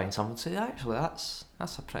will find someone say, actually, that's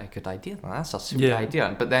a pretty good idea. That's a super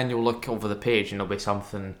idea. But then you'll look over the page and there'll be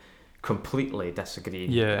something completely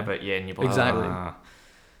disagreeing about you, and you'll be like, exactly.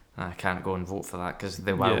 I can't go and vote for that because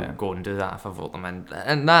they will go and do that if I vote them in.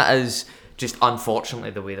 And that is just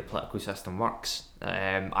unfortunately the way the political system works.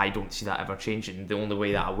 I don't see that ever changing. The only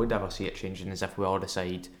way that I would ever see it changing is if we all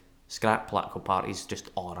decide scrap political parties, just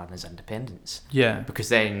all run as independents. Yeah. Because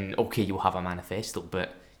then, okay, you'll have a manifesto,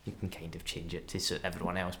 but you can kind of change it to suit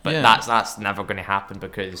everyone else. But that's never going to happen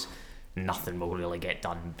because nothing will really get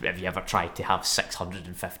done. Have you ever tried to have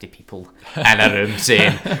 650 people in a room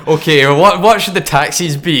saying, okay, what should the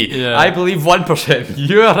taxes be? Yeah. I believe 1%.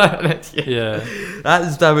 You are in it. Yeah. That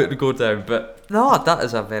is damn it to go down. But no, that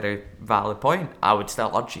is a very valid point. I would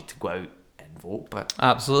still urge you to go out and vote. But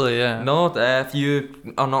absolutely, yeah. No, if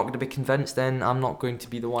you are not going to be convinced, then I'm not going to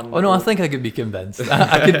be the one. Oh no, I think I could be convinced.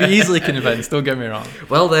 I could be easily convinced, don't get me wrong.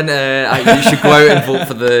 Well then, you should go out and vote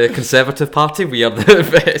for the Conservative Party. We are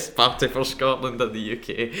the best party for Scotland and the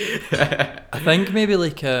UK. I think maybe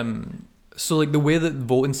the way that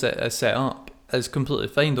voting is set up is completely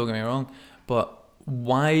fine, don't get me wrong, but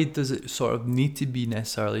why does it sort of need to be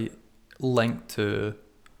necessarily linked to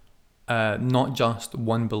not just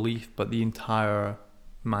one belief but the entire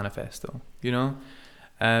manifesto, you know?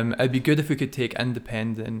 It'd be good if we could take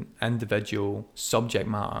independent individual subject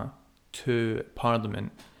matter to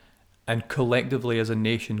Parliament and collectively as a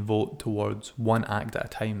nation vote towards one act at a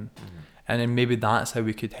time. And then maybe that's how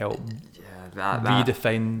we could help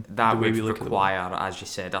redefine that the way would we look require, at the world. as you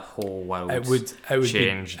said, a whole world It would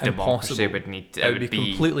change. be Democracy impossible. would need. It would be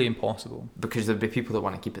completely impossible. Because there'd be people that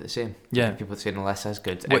want to keep it the same. Yeah. There'd be people that say, no, this is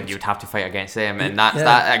good, Which, and you'd have to fight against them. And that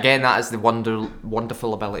is the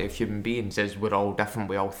wonderful ability of human beings, is we're all different.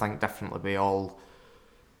 We all think differently. We all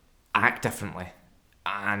act differently.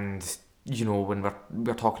 And you know, when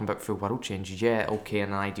we're talking about full world change, okay, in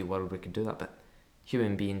an ideal world we could do that, but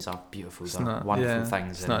human beings are beautiful. They're wonderful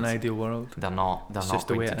things. It's not an ideal world. They're not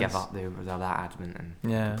going to give up. They're that adamant, and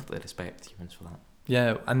I completely respect humans for that.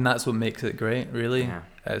 Yeah, and that's what makes it great, really. Yeah.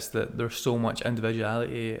 It's that there's so much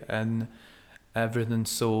individuality and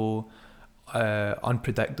everything's so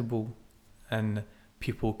unpredictable, and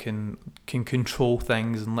people can control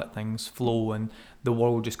things and let things flow, and the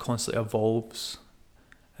world just constantly evolves.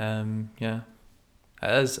 It's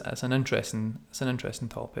an interesting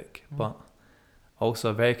topic, but also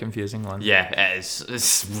a very confusing one. Yeah, it is.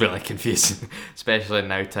 It's really confusing, especially in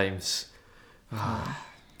now times.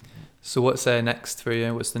 So what's next for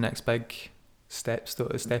you? What's the next big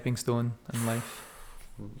stepping stone in life?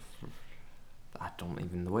 I don't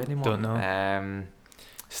even know anymore. Don't know.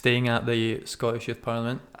 Staying at the Scottish Youth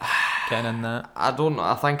Parliament, getting in that. I don't know.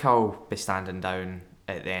 I think I'll be standing down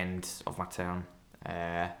at the end of my term.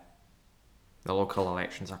 The local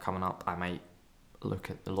elections are coming up. I might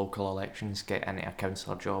look at the local elections, get into a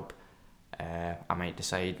councillor job. I might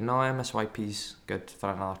decide, no, MSYP's good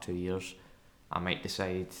for another 2 years. I might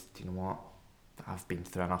decide, do you know what, I've been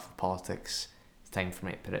through enough of politics, it's time for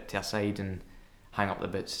me to put it to a side and hang up the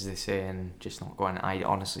boots, as they say, and just not go in. I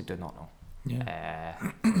honestly do not know. Yeah.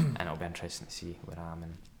 And it'll be interesting to see where I am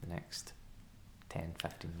in the next 10,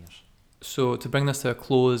 15 years. So to bring this to a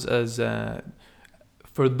close, is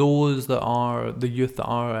for those that are the youth that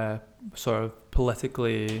are sort of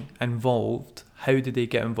politically involved, how do they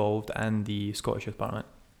get involved in the Scottish Youth Parliament?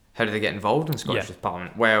 How do they get involved in Scottish Youth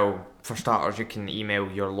Parliament? Well, for starters, you can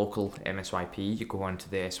email your local MSYP. You go onto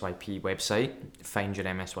the SYP website, find your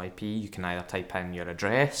MSYP. You can either type in your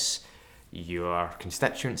address, your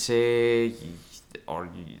constituency, or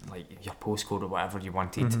your postcode or whatever you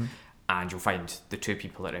wanted, and you'll find the two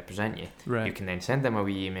people that represent you. Right. You can then send them a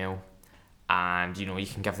wee email, and you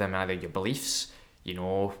can give them either your beliefs.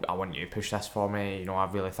 I want you to push this for me. I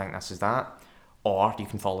really think this is that. Or you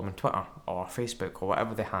can follow them on Twitter or Facebook or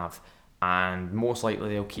whatever they have, and most likely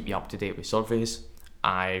they'll keep you up to date with surveys.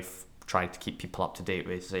 I've tried to keep people up to date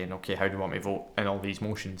with saying, okay, how do you want me to vote in all these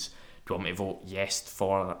motions? Do you want me to vote yes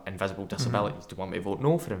for invisible disabilities? Do you want me to vote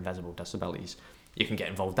no for invisible disabilities? You can get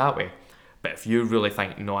involved that way. But if you really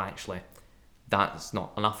think, no, actually, that's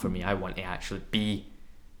not enough for me, I want to actually be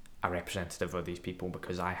a representative of these people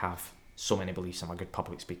because I have so many beliefs, I'm a good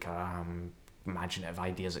public speaker, I'm imaginative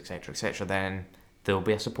ideas, etc., then there'll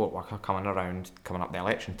be a support worker coming up the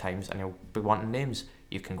election times, and he'll be wanting names.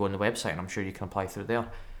 You can go on the website, and I'm sure you can apply through there,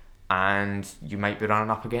 and you might be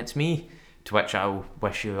running up against me, to which I'll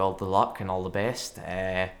wish you all the luck and all the best.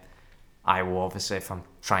 I will obviously, if I'm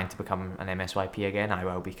trying to become an MSYP again, I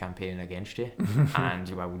will be campaigning against you, and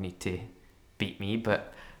you will need to beat me,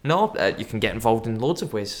 but no, you can get involved in loads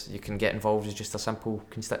of ways. You can get involved as just a simple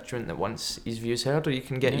constituent that wants his views heard, or you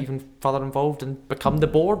can get even further involved and become the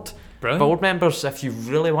board members if you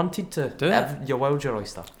really wanted to. Do it. Your world's your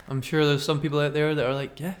oyster. I'm sure there's some people out there that are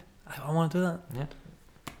like, yeah, I want to do that. Yeah.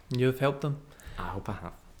 You've helped them. I hope I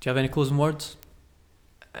have. Do you have any closing words?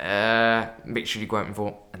 Make sure you go out and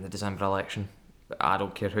vote in the December election. I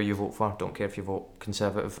don't care who you vote for. Don't care if you vote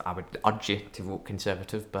Conservative. I would urge you to vote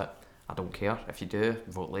Conservative, but I don't care if you do.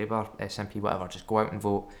 Vote Labour, SNP, whatever. Just go out and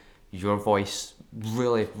vote. Your voice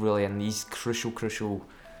really, really in these crucial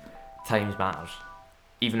times matters.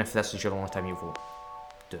 Even if this is your only time you vote,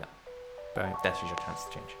 do it. Right. This is your chance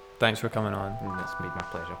to change. Thanks for coming on. And it's made my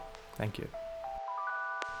pleasure. Thank you.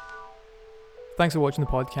 Thanks for watching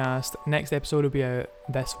the podcast. Next episode will be out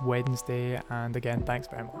this Wednesday, and again, thanks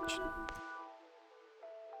very much.